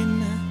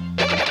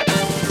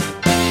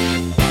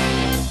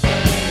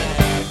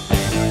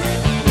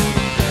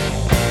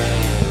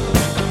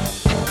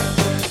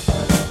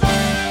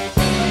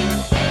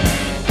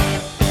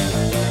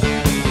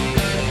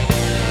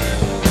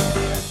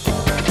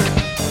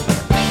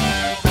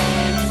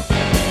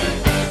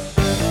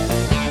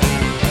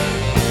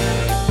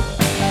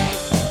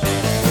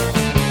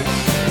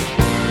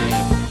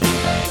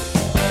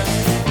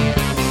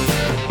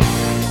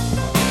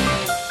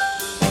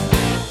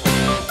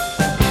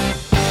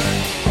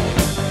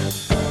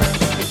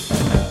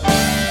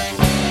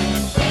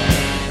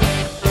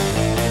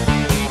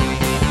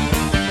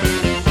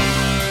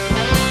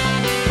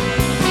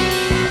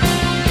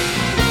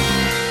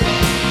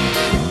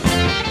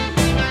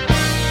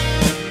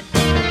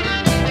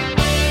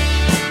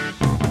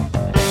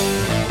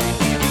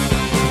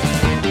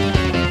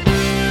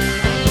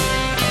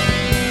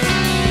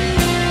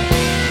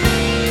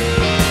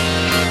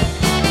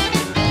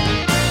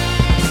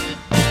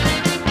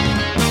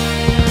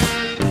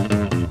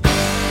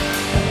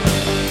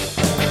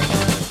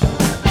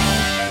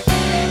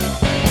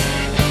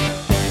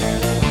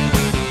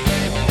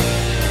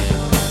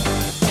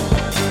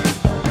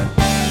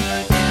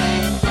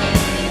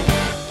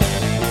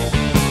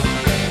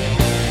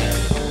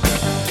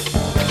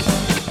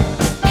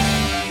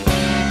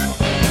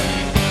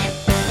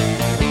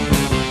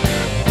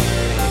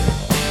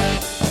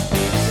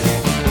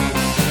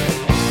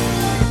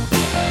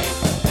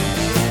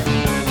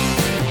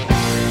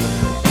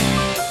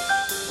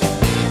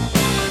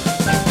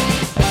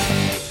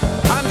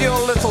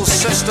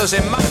 Sister's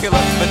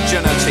immaculate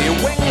virginity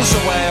wings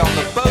away on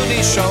the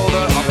bony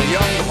shoulder of a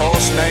young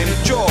horse named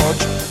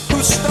George,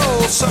 who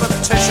stole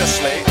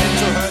surreptitiously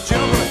into her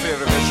geography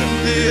revision.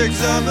 The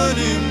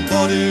examining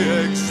body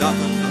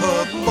examined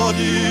her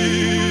body.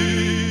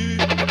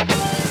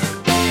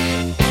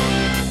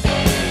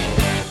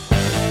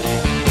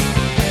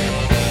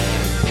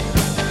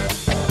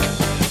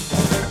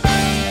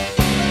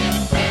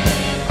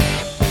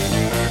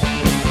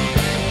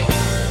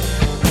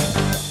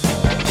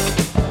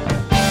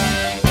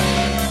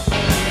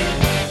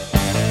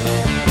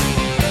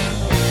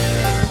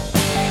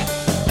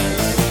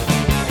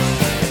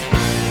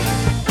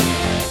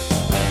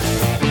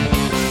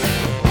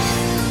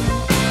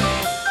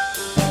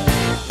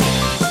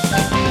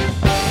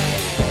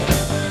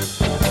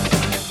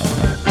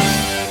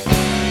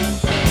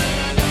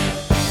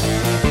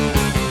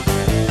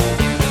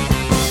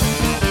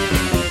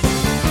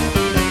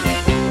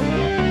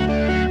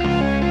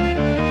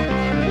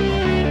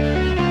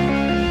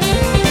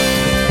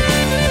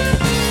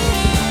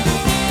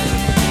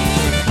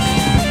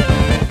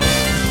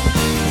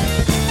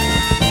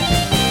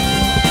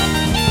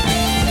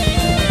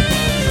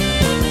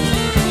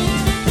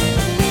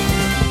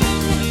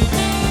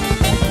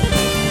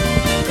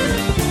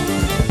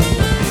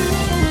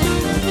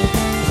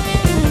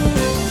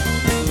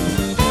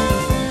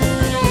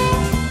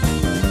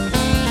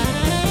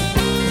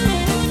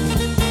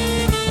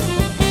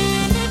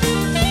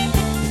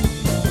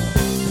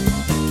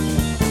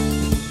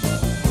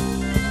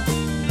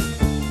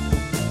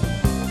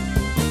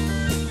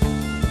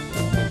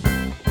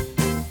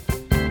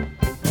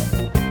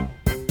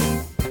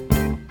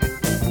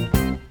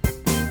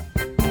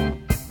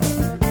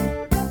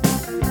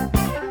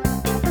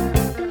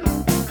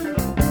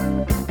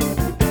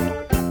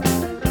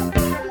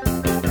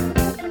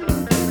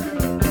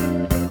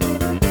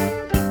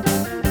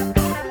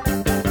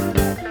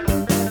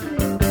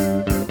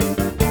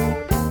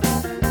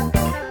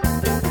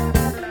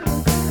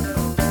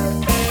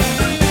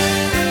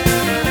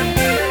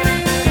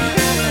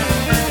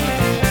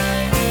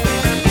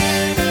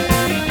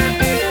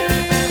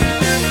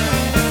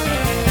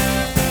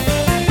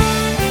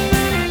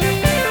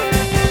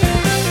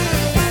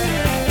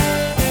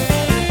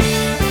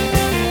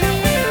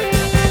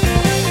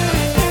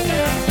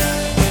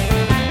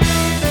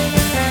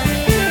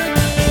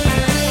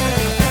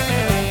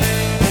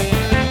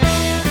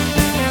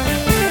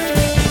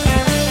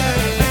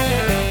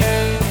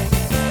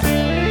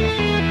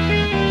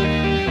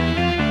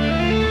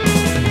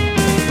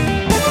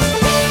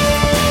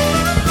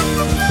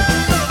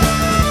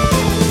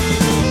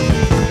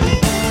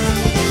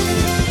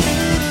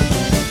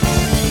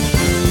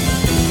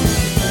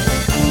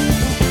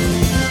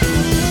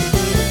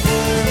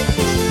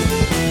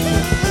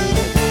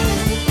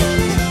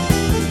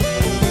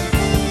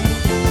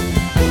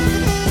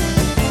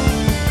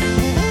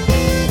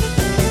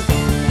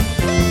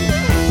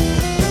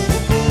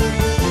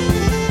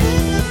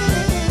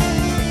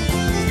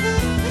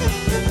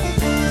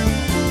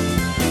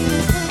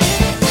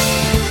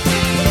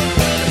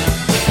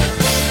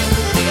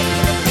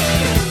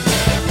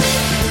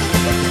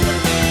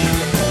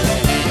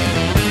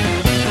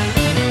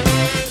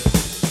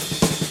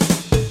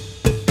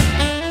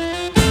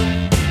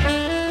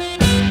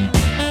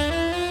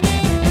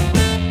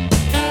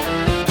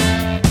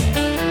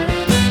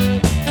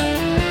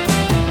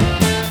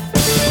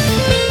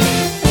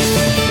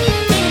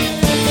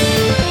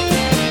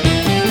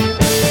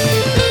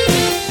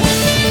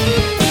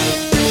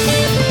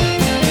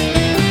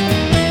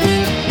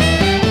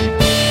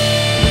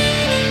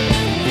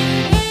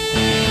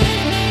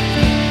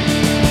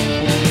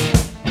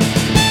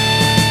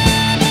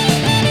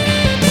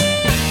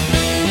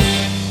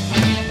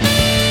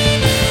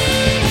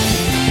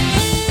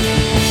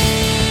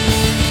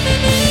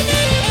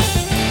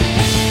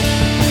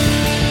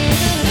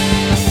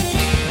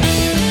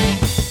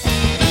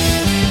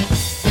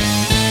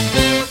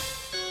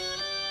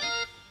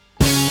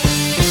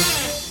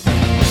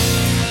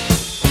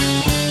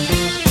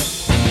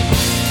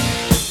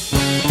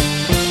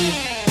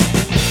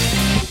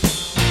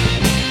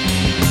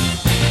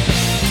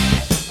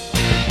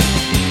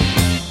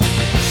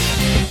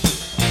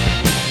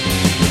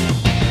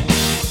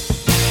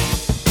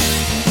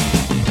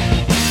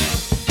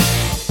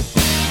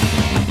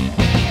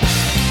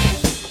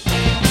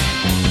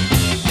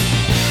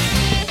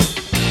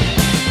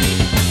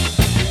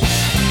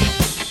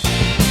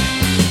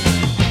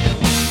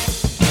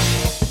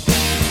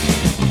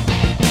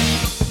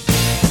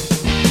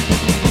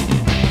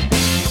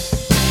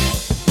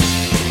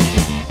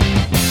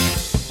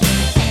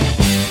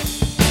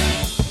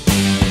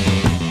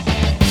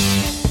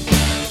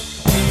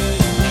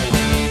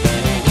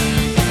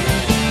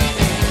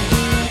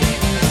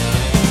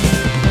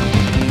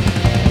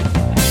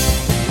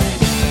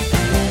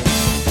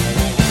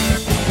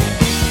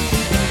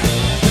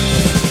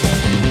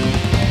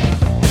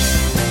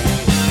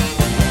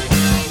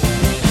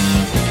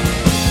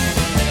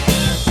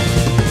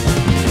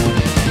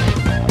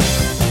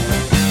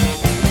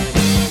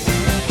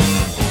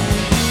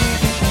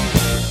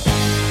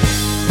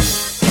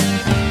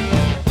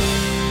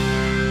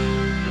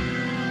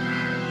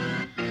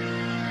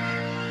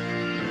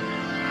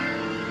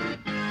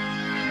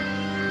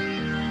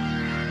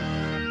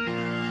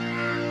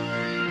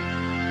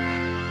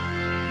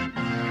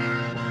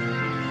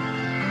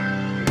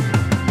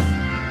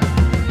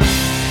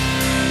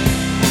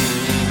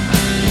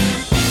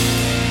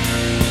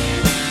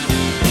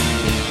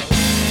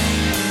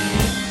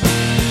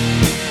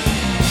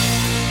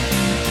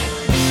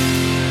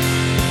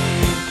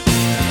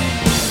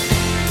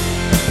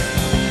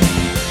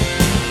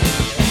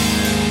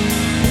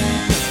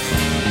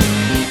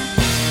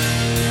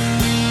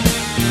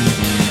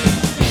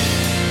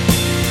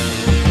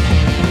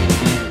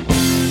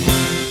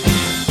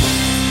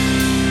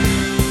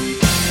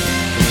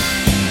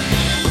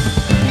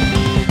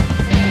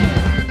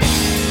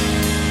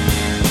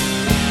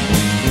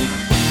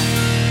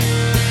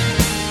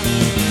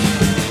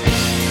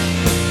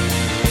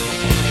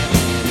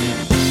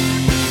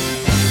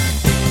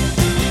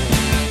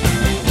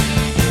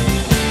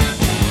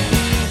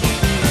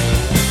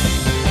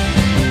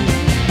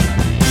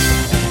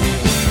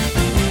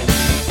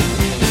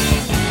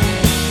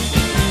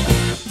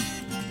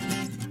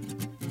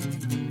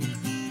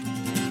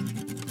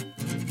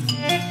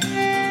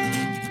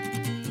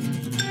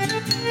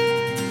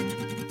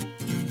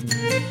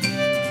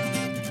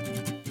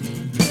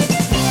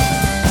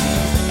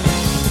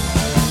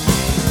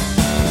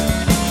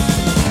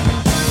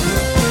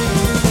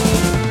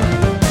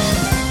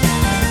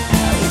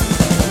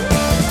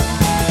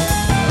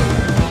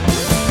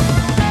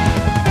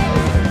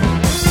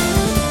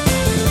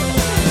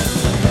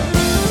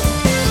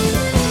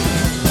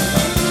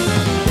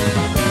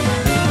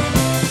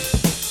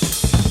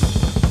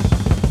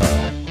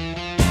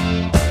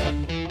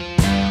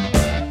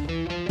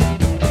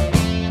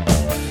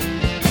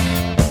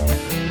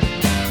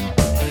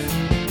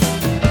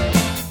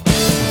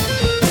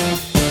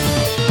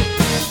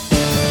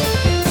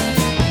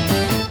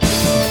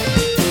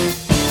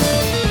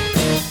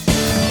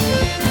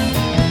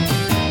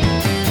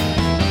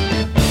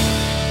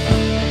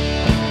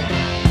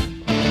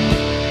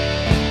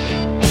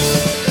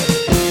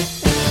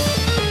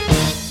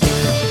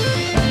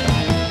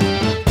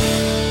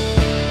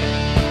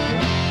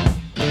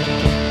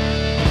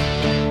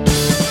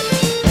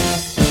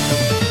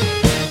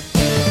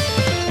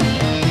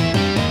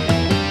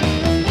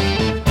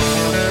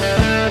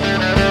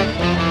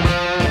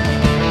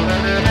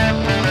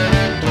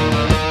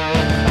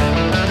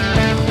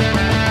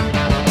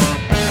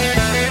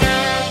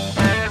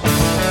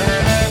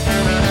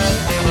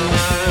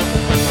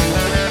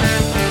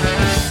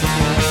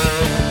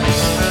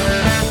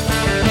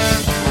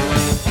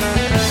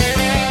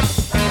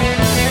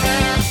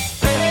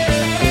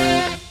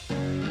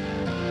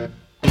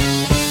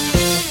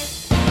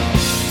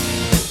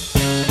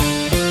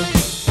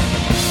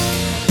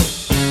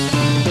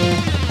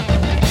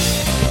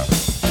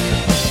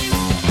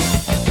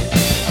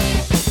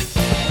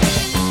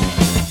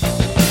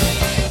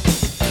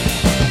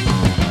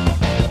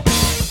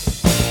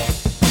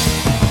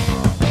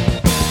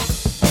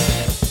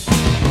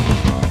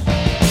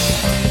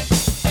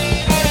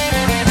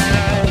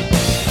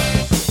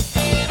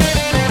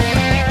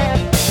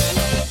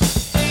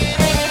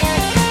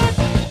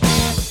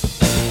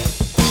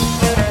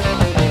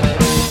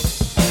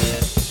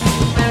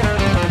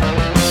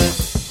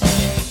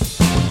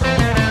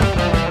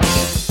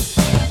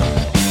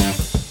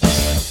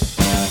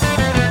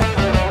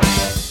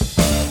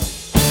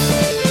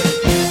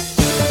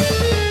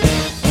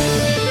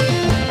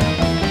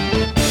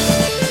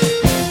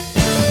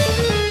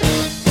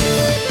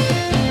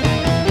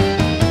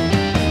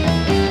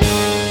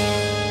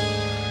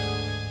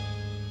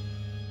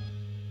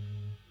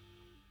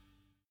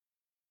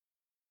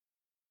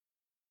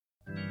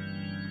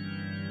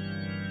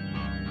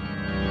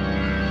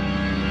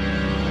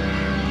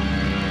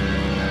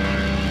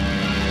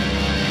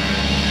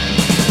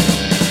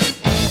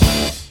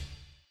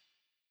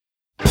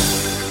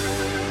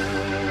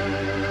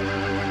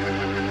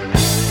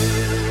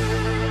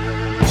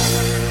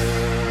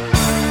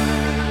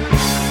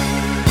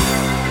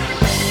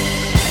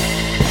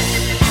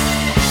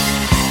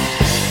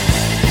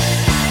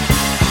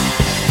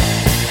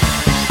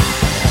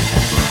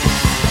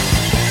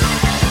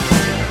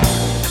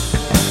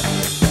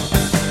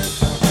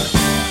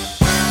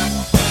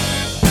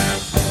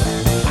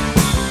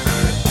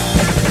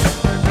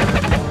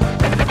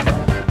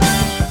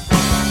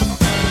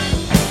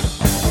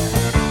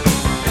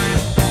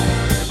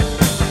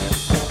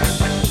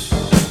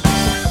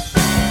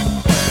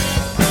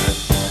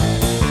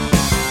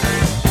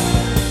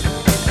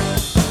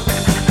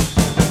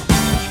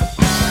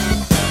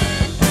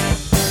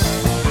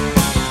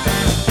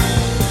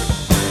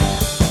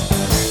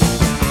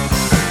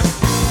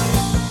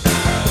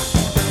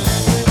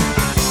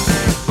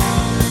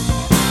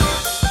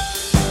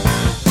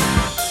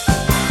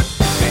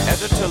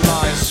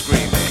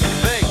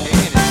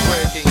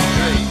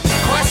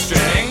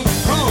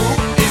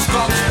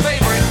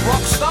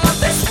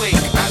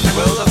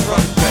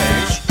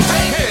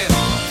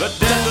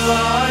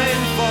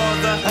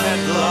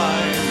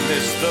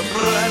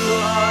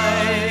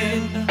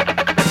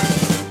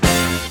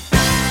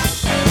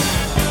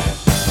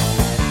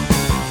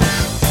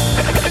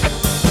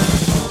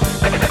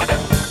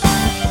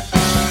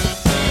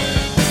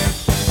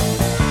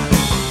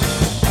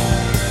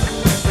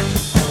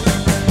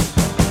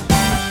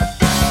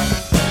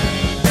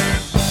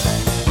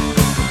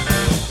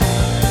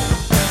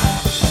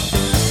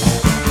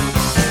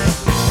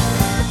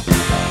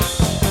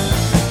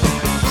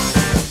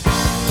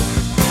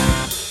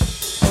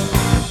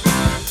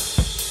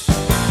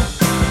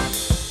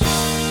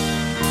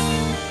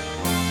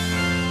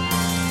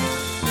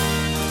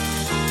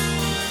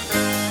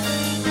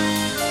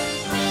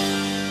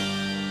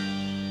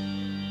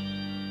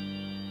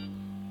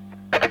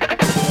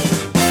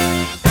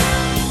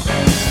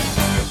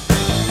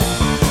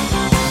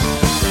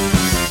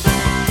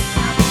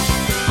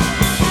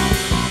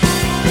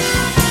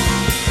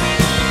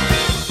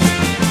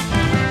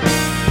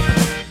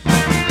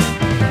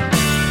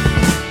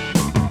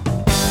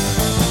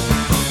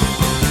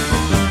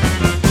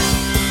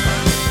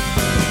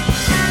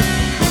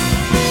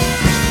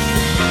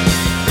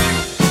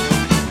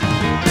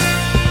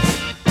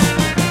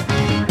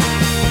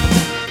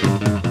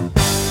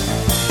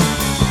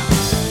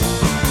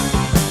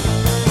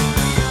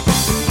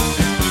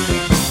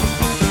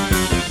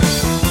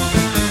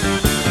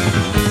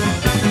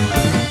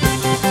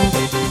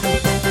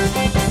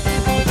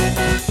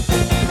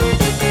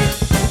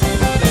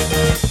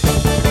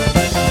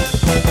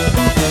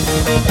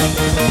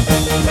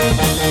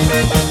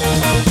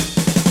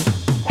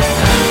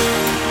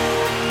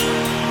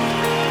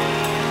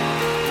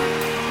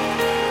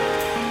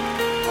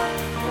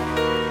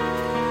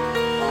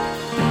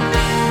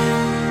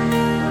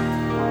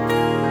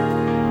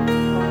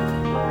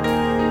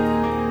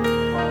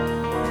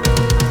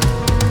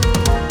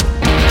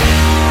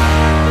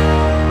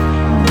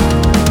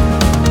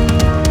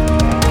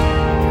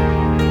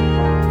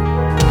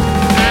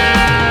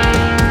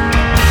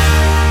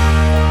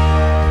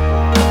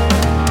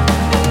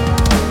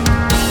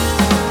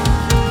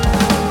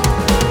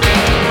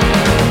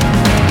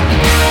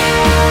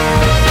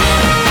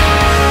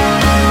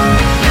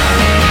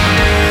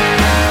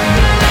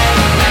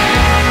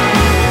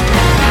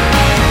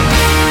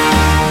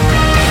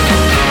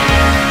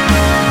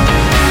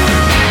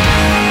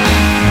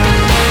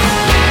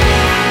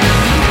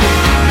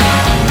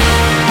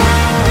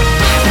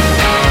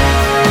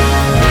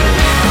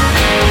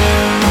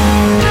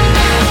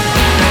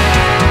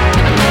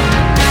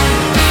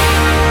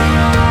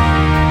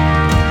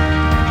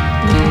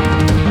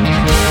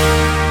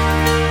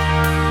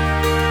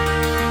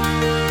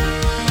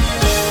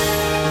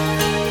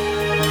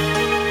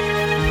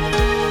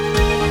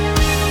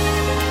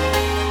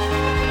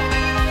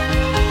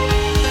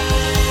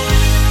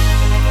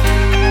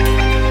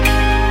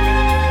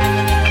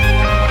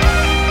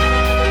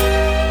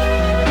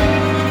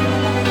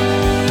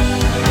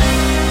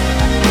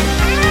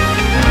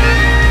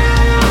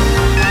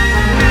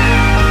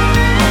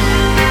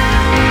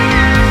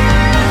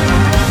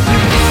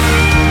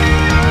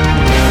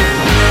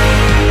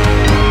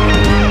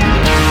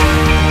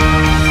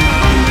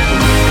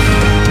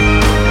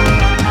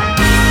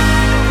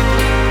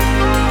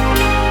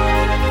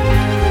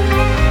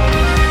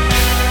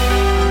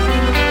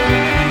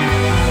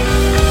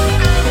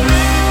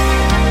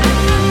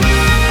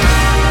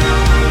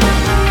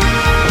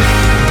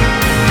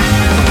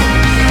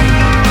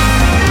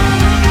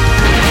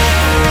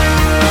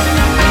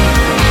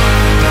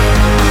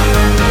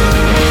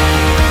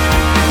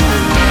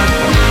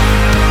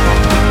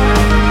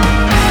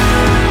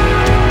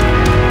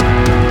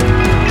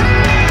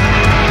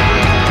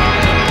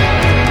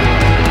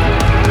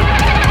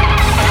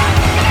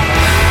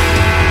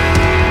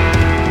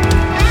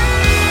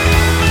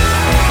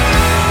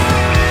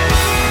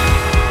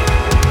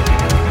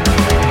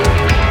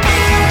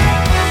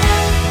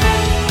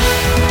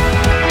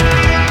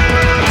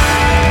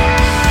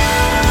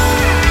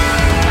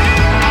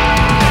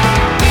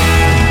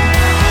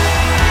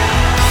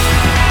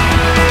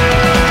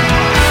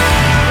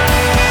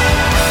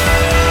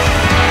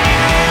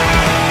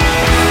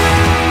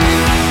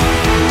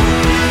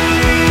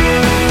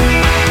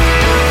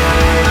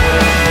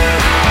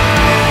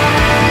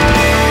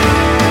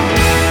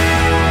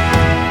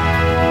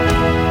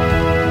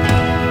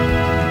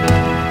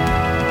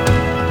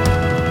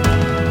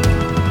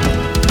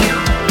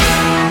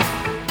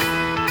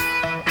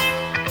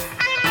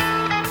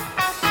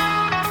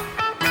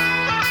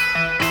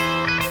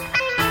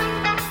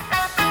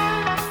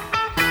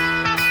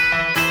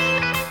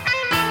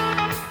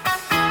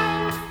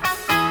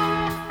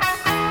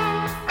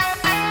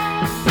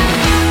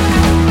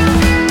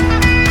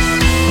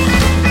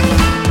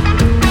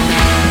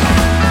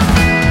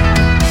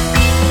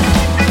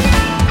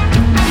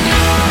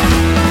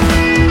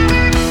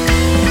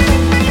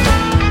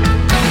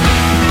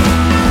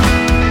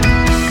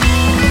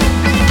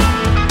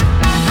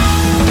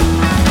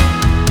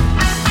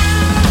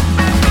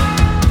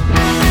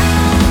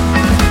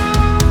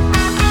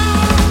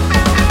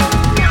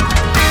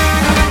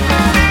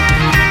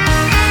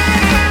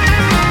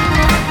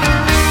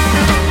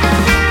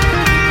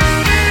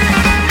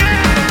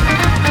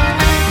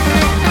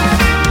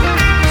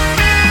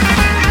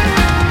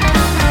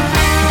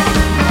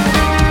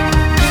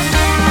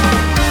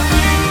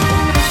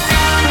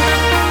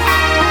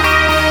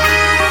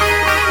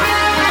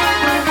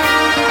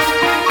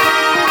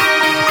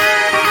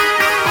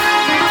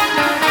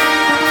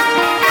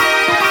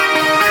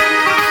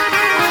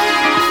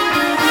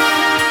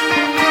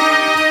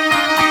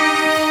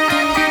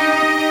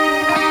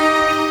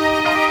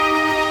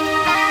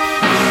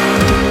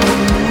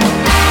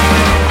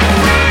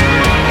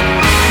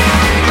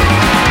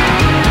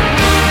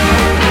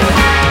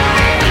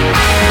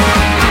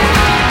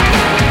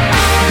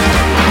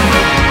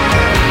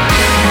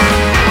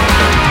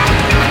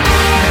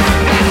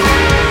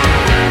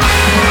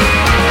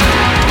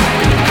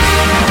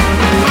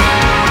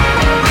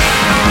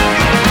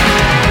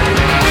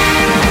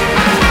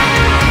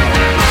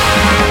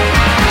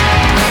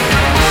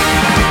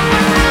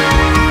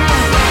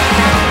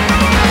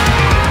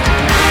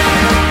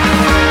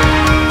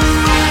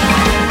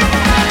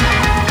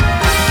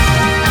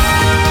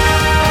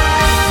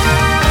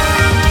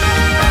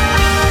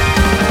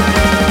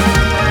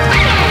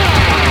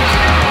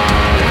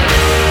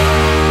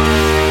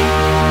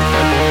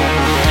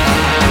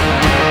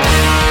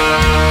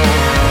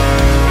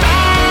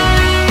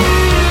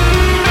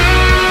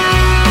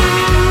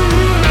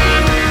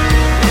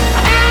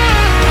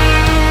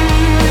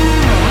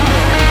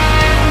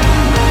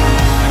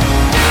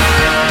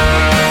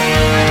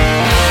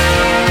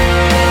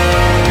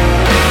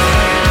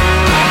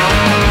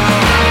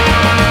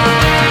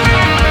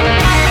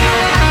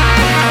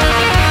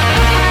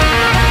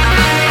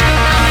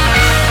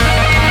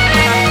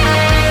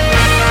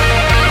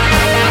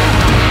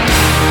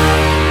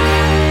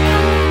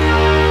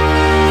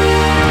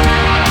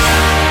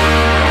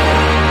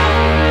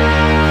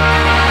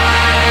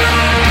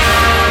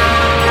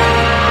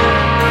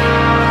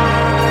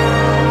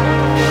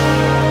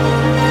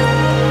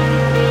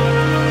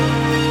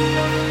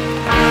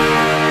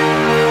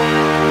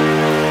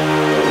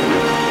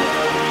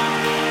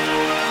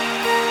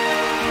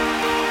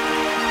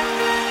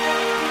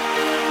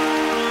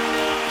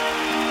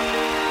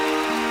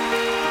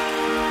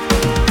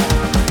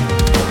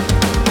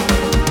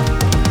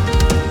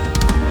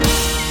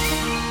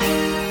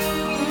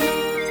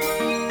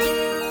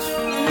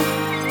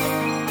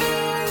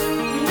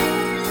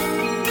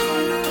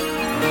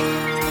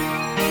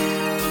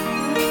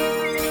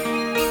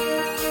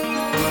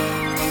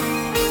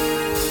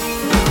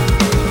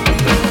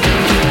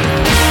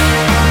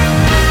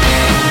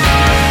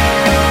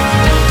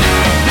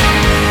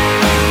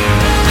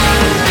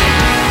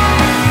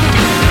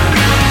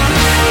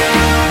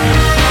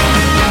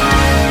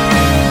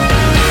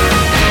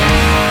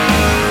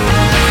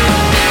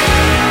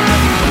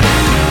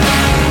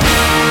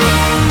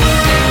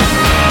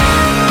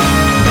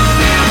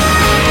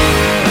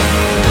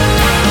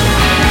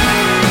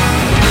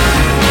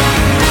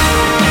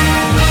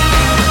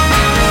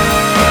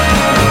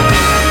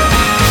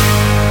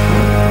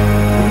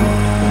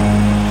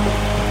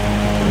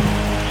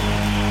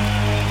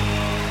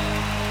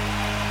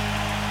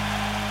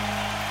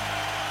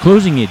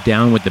 Closing it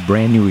down with the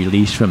brand new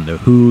release from The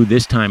Who,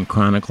 this time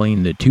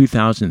chronicling the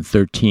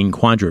 2013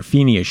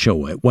 Quadrophenia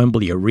show at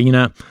Wembley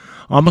Arena,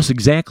 almost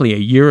exactly a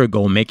year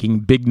ago, making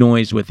big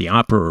noise with the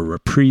opera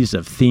reprise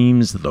of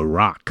Theme's The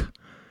Rock.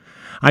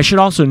 I should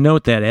also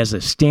note that as a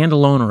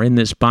standalone or in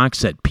this box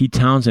set, Pete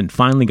Townsend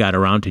finally got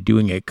around to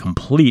doing a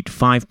complete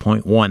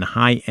 5.1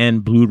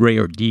 high-end Blu-ray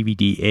or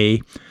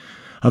DVD-A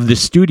of the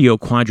studio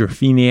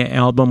Quadrophenia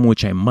album,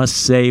 which I must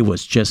say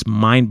was just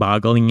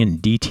mind-boggling in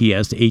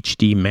DTS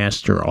HD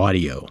master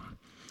audio.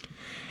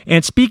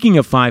 And speaking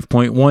of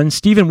 5.1,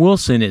 Steven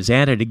Wilson is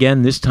at it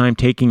again, this time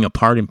taking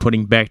apart and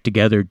putting back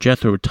together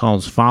Jethro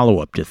Tull's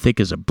follow-up to Thick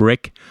as a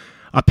Brick,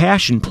 a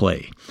passion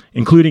play,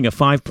 including a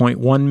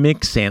 5.1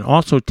 mix and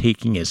also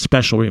taking his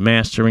special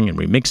remastering and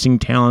remixing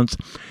talents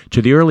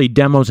to the early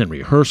demos and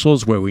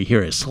rehearsals where we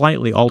hear a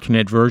slightly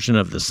alternate version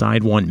of the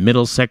side one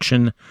middle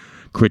section,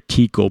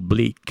 Critique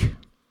Oblique.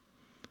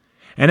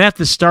 And at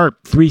the start,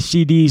 3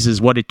 CDs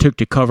is what it took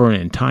to cover an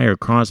entire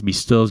Crosby,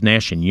 Stills,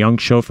 Nash & Young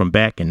show from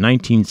back in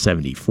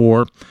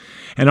 1974.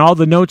 And all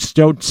the notes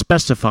don't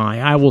specify,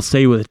 I will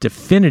say with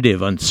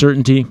definitive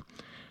uncertainty,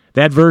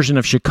 that version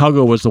of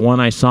Chicago was the one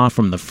I saw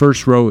from the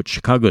first row at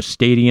Chicago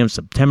Stadium,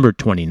 September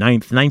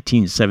 29th,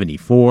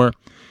 1974,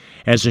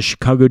 as the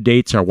Chicago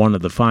dates are one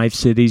of the 5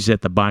 cities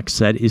that the box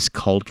set is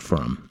culled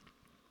from.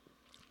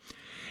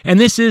 And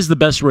this is the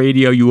best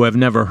radio you have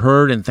never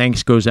heard, and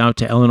thanks goes out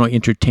to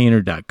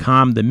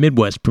IllinoisEntertainer.com, the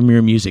Midwest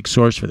premier music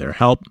source, for their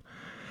help.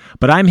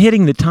 But I'm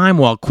hitting the time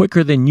wall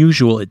quicker than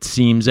usual, it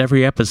seems,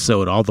 every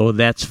episode, although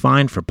that's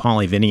fine for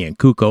Paulie, Vinny, and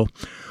Kuko,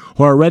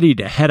 who are ready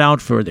to head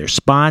out for their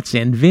spots,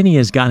 and Vinny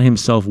has got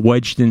himself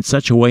wedged in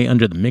such a way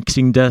under the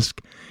mixing desk,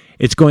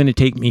 it's going to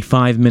take me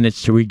 5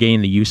 minutes to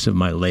regain the use of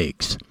my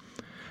legs.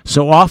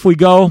 So off we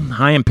go.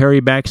 I am Perry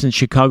Bax in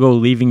Chicago,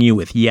 leaving you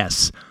with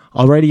Yes,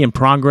 already in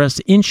progress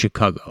in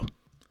Chicago.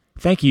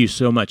 Thank you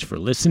so much for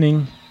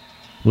listening.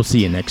 We'll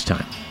see you next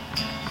time.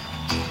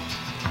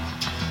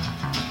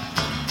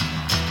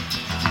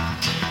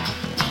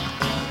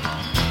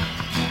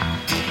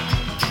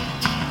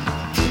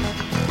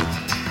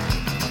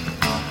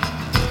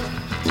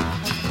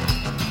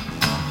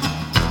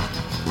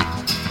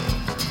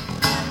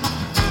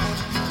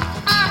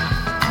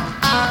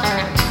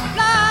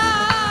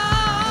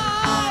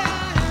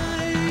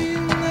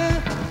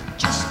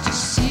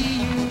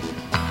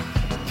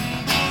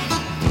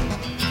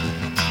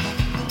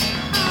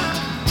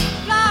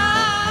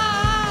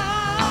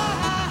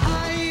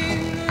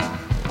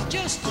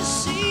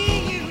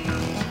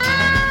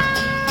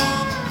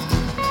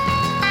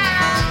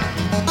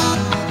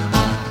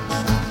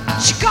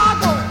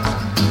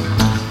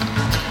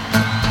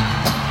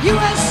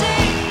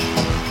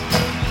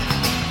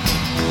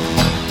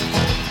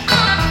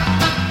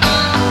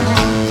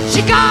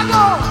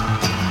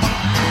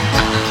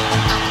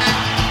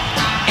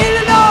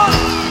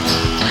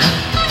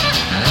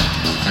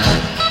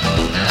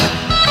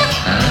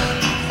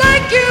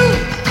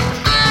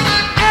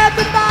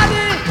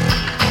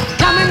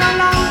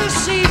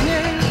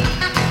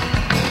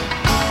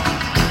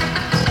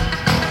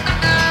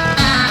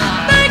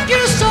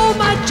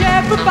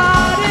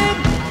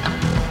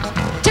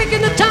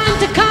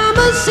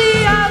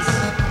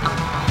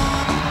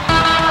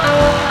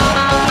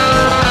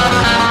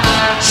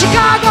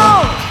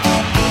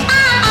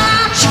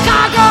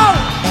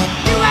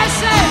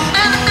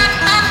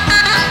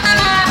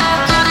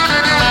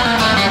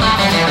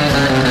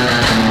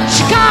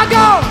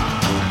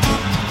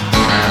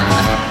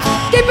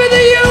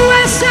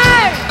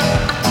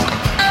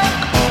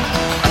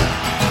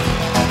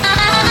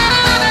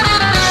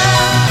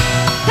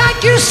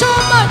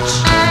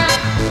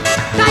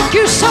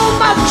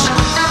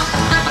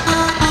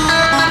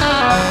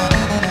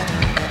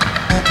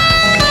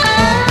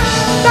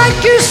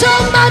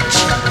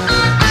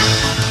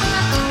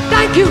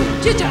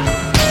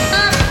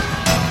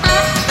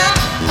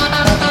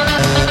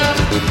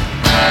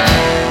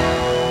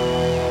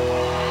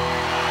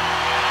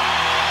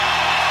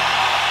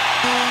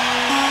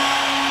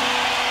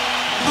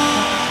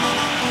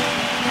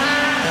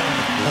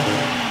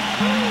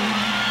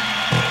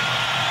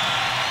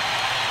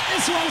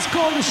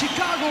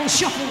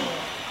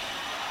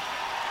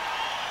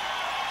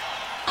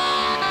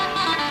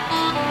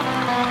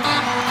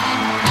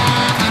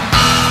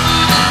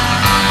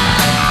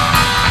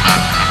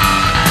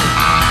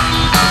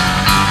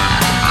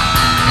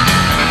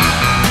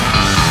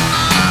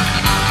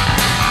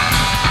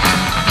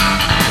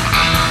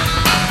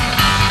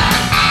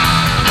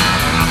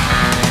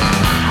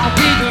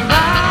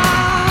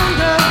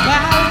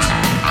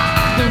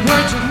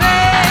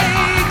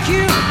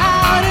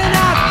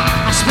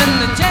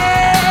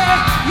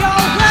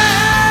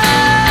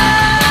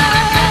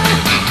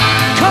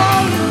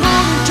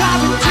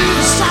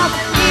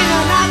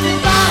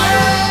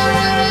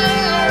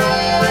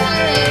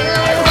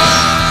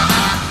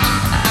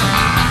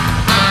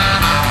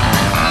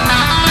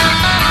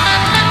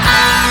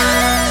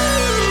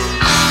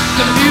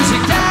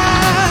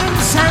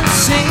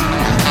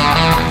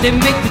 They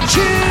make the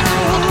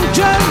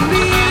children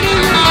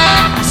reading.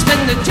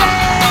 Spend the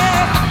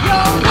day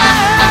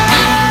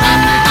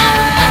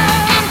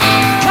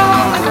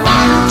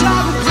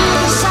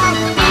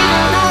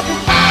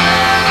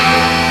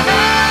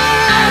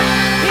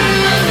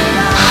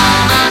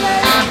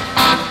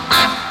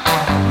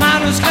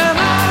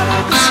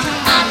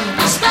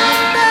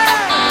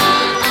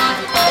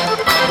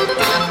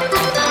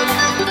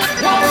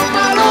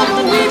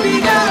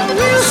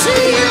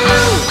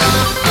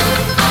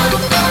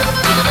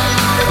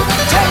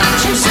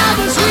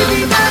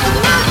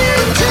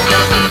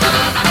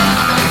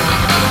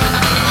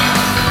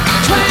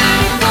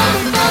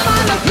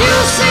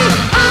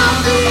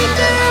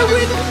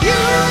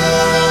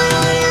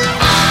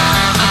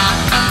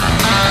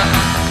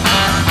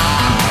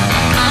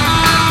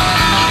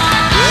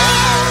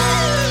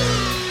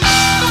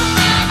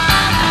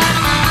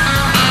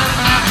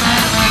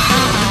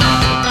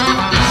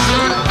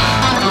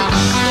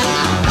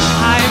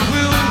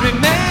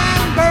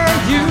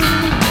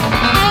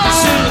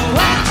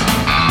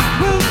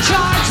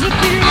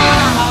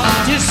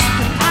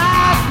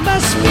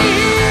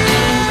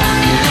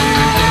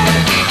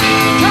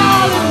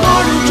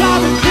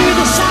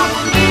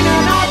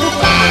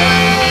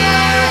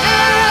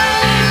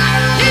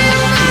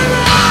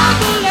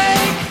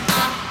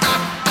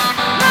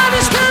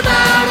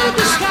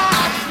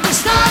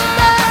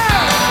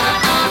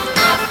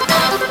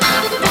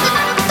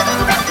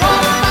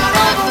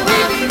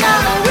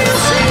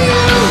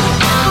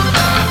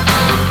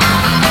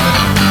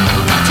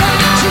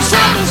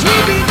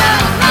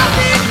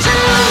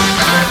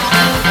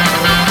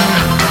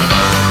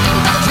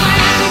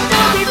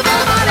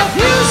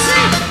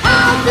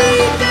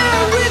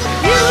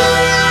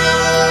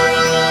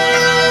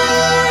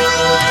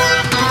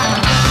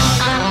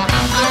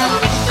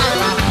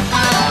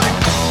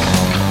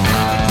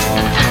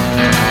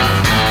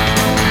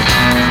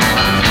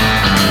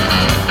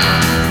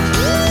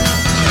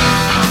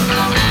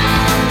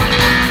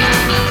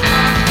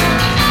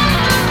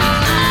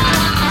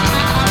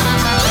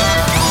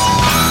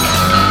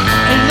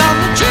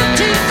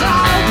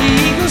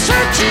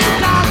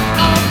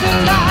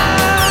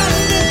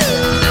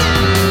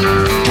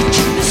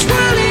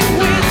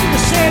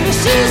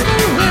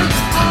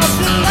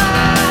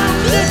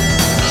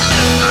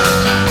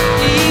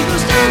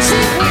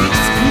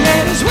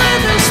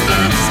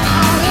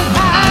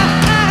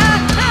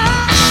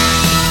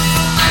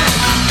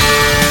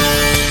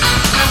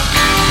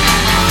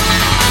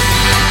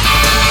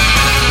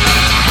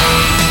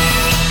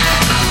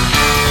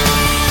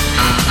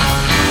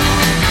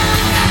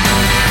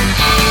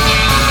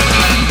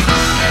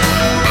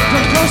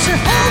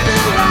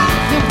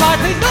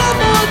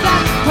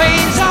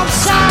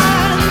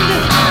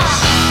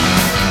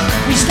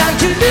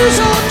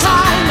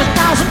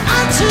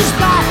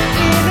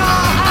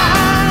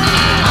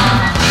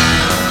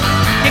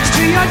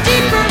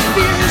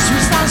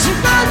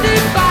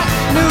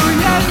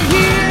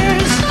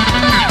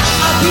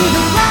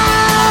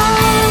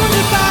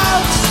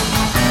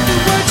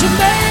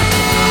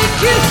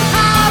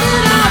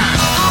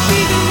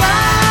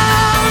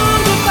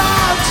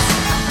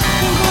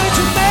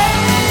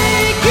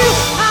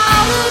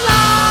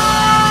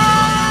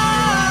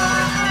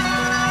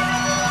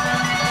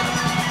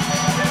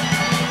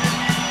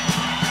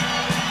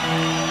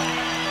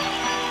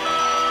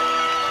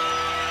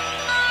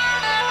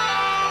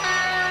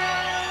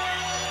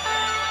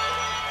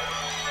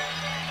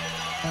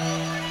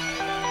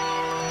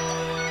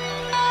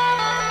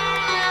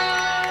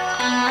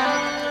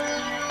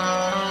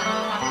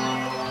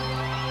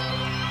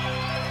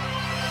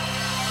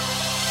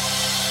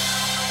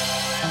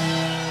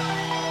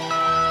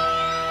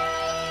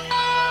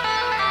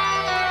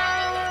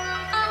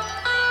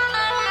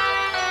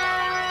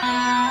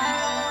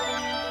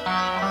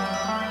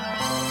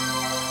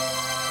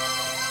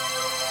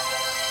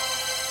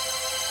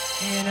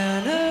in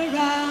and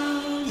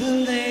around the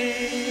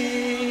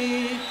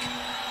lake.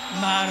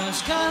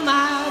 Models come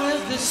out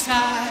of the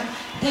sky,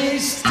 they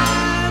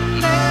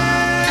stand there.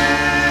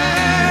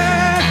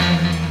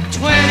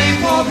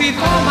 24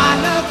 before my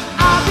love,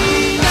 I'll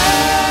be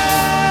there.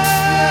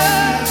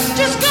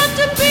 Just got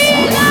to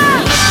be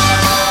there.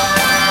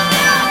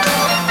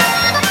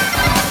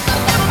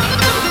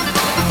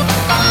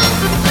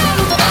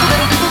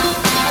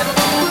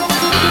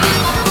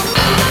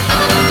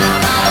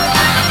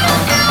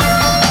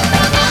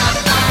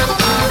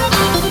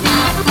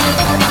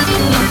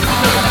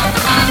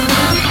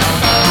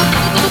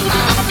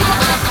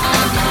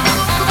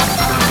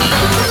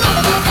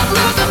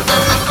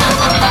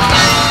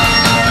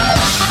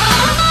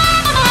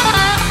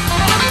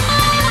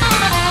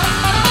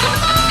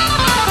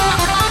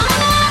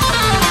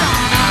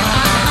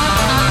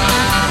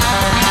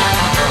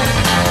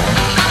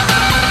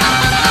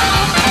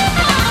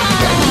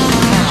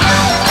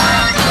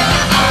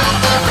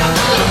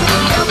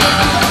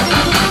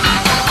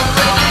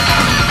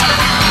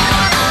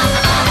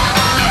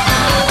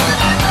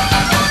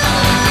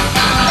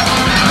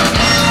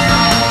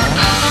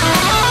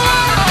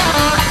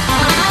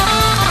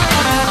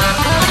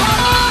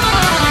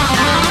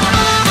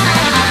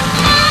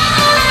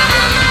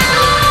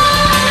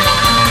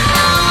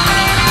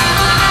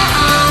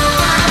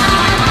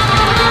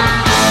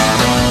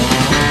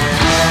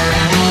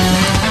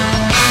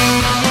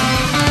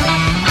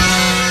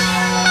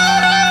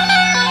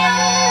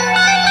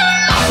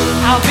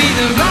 I'll be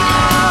the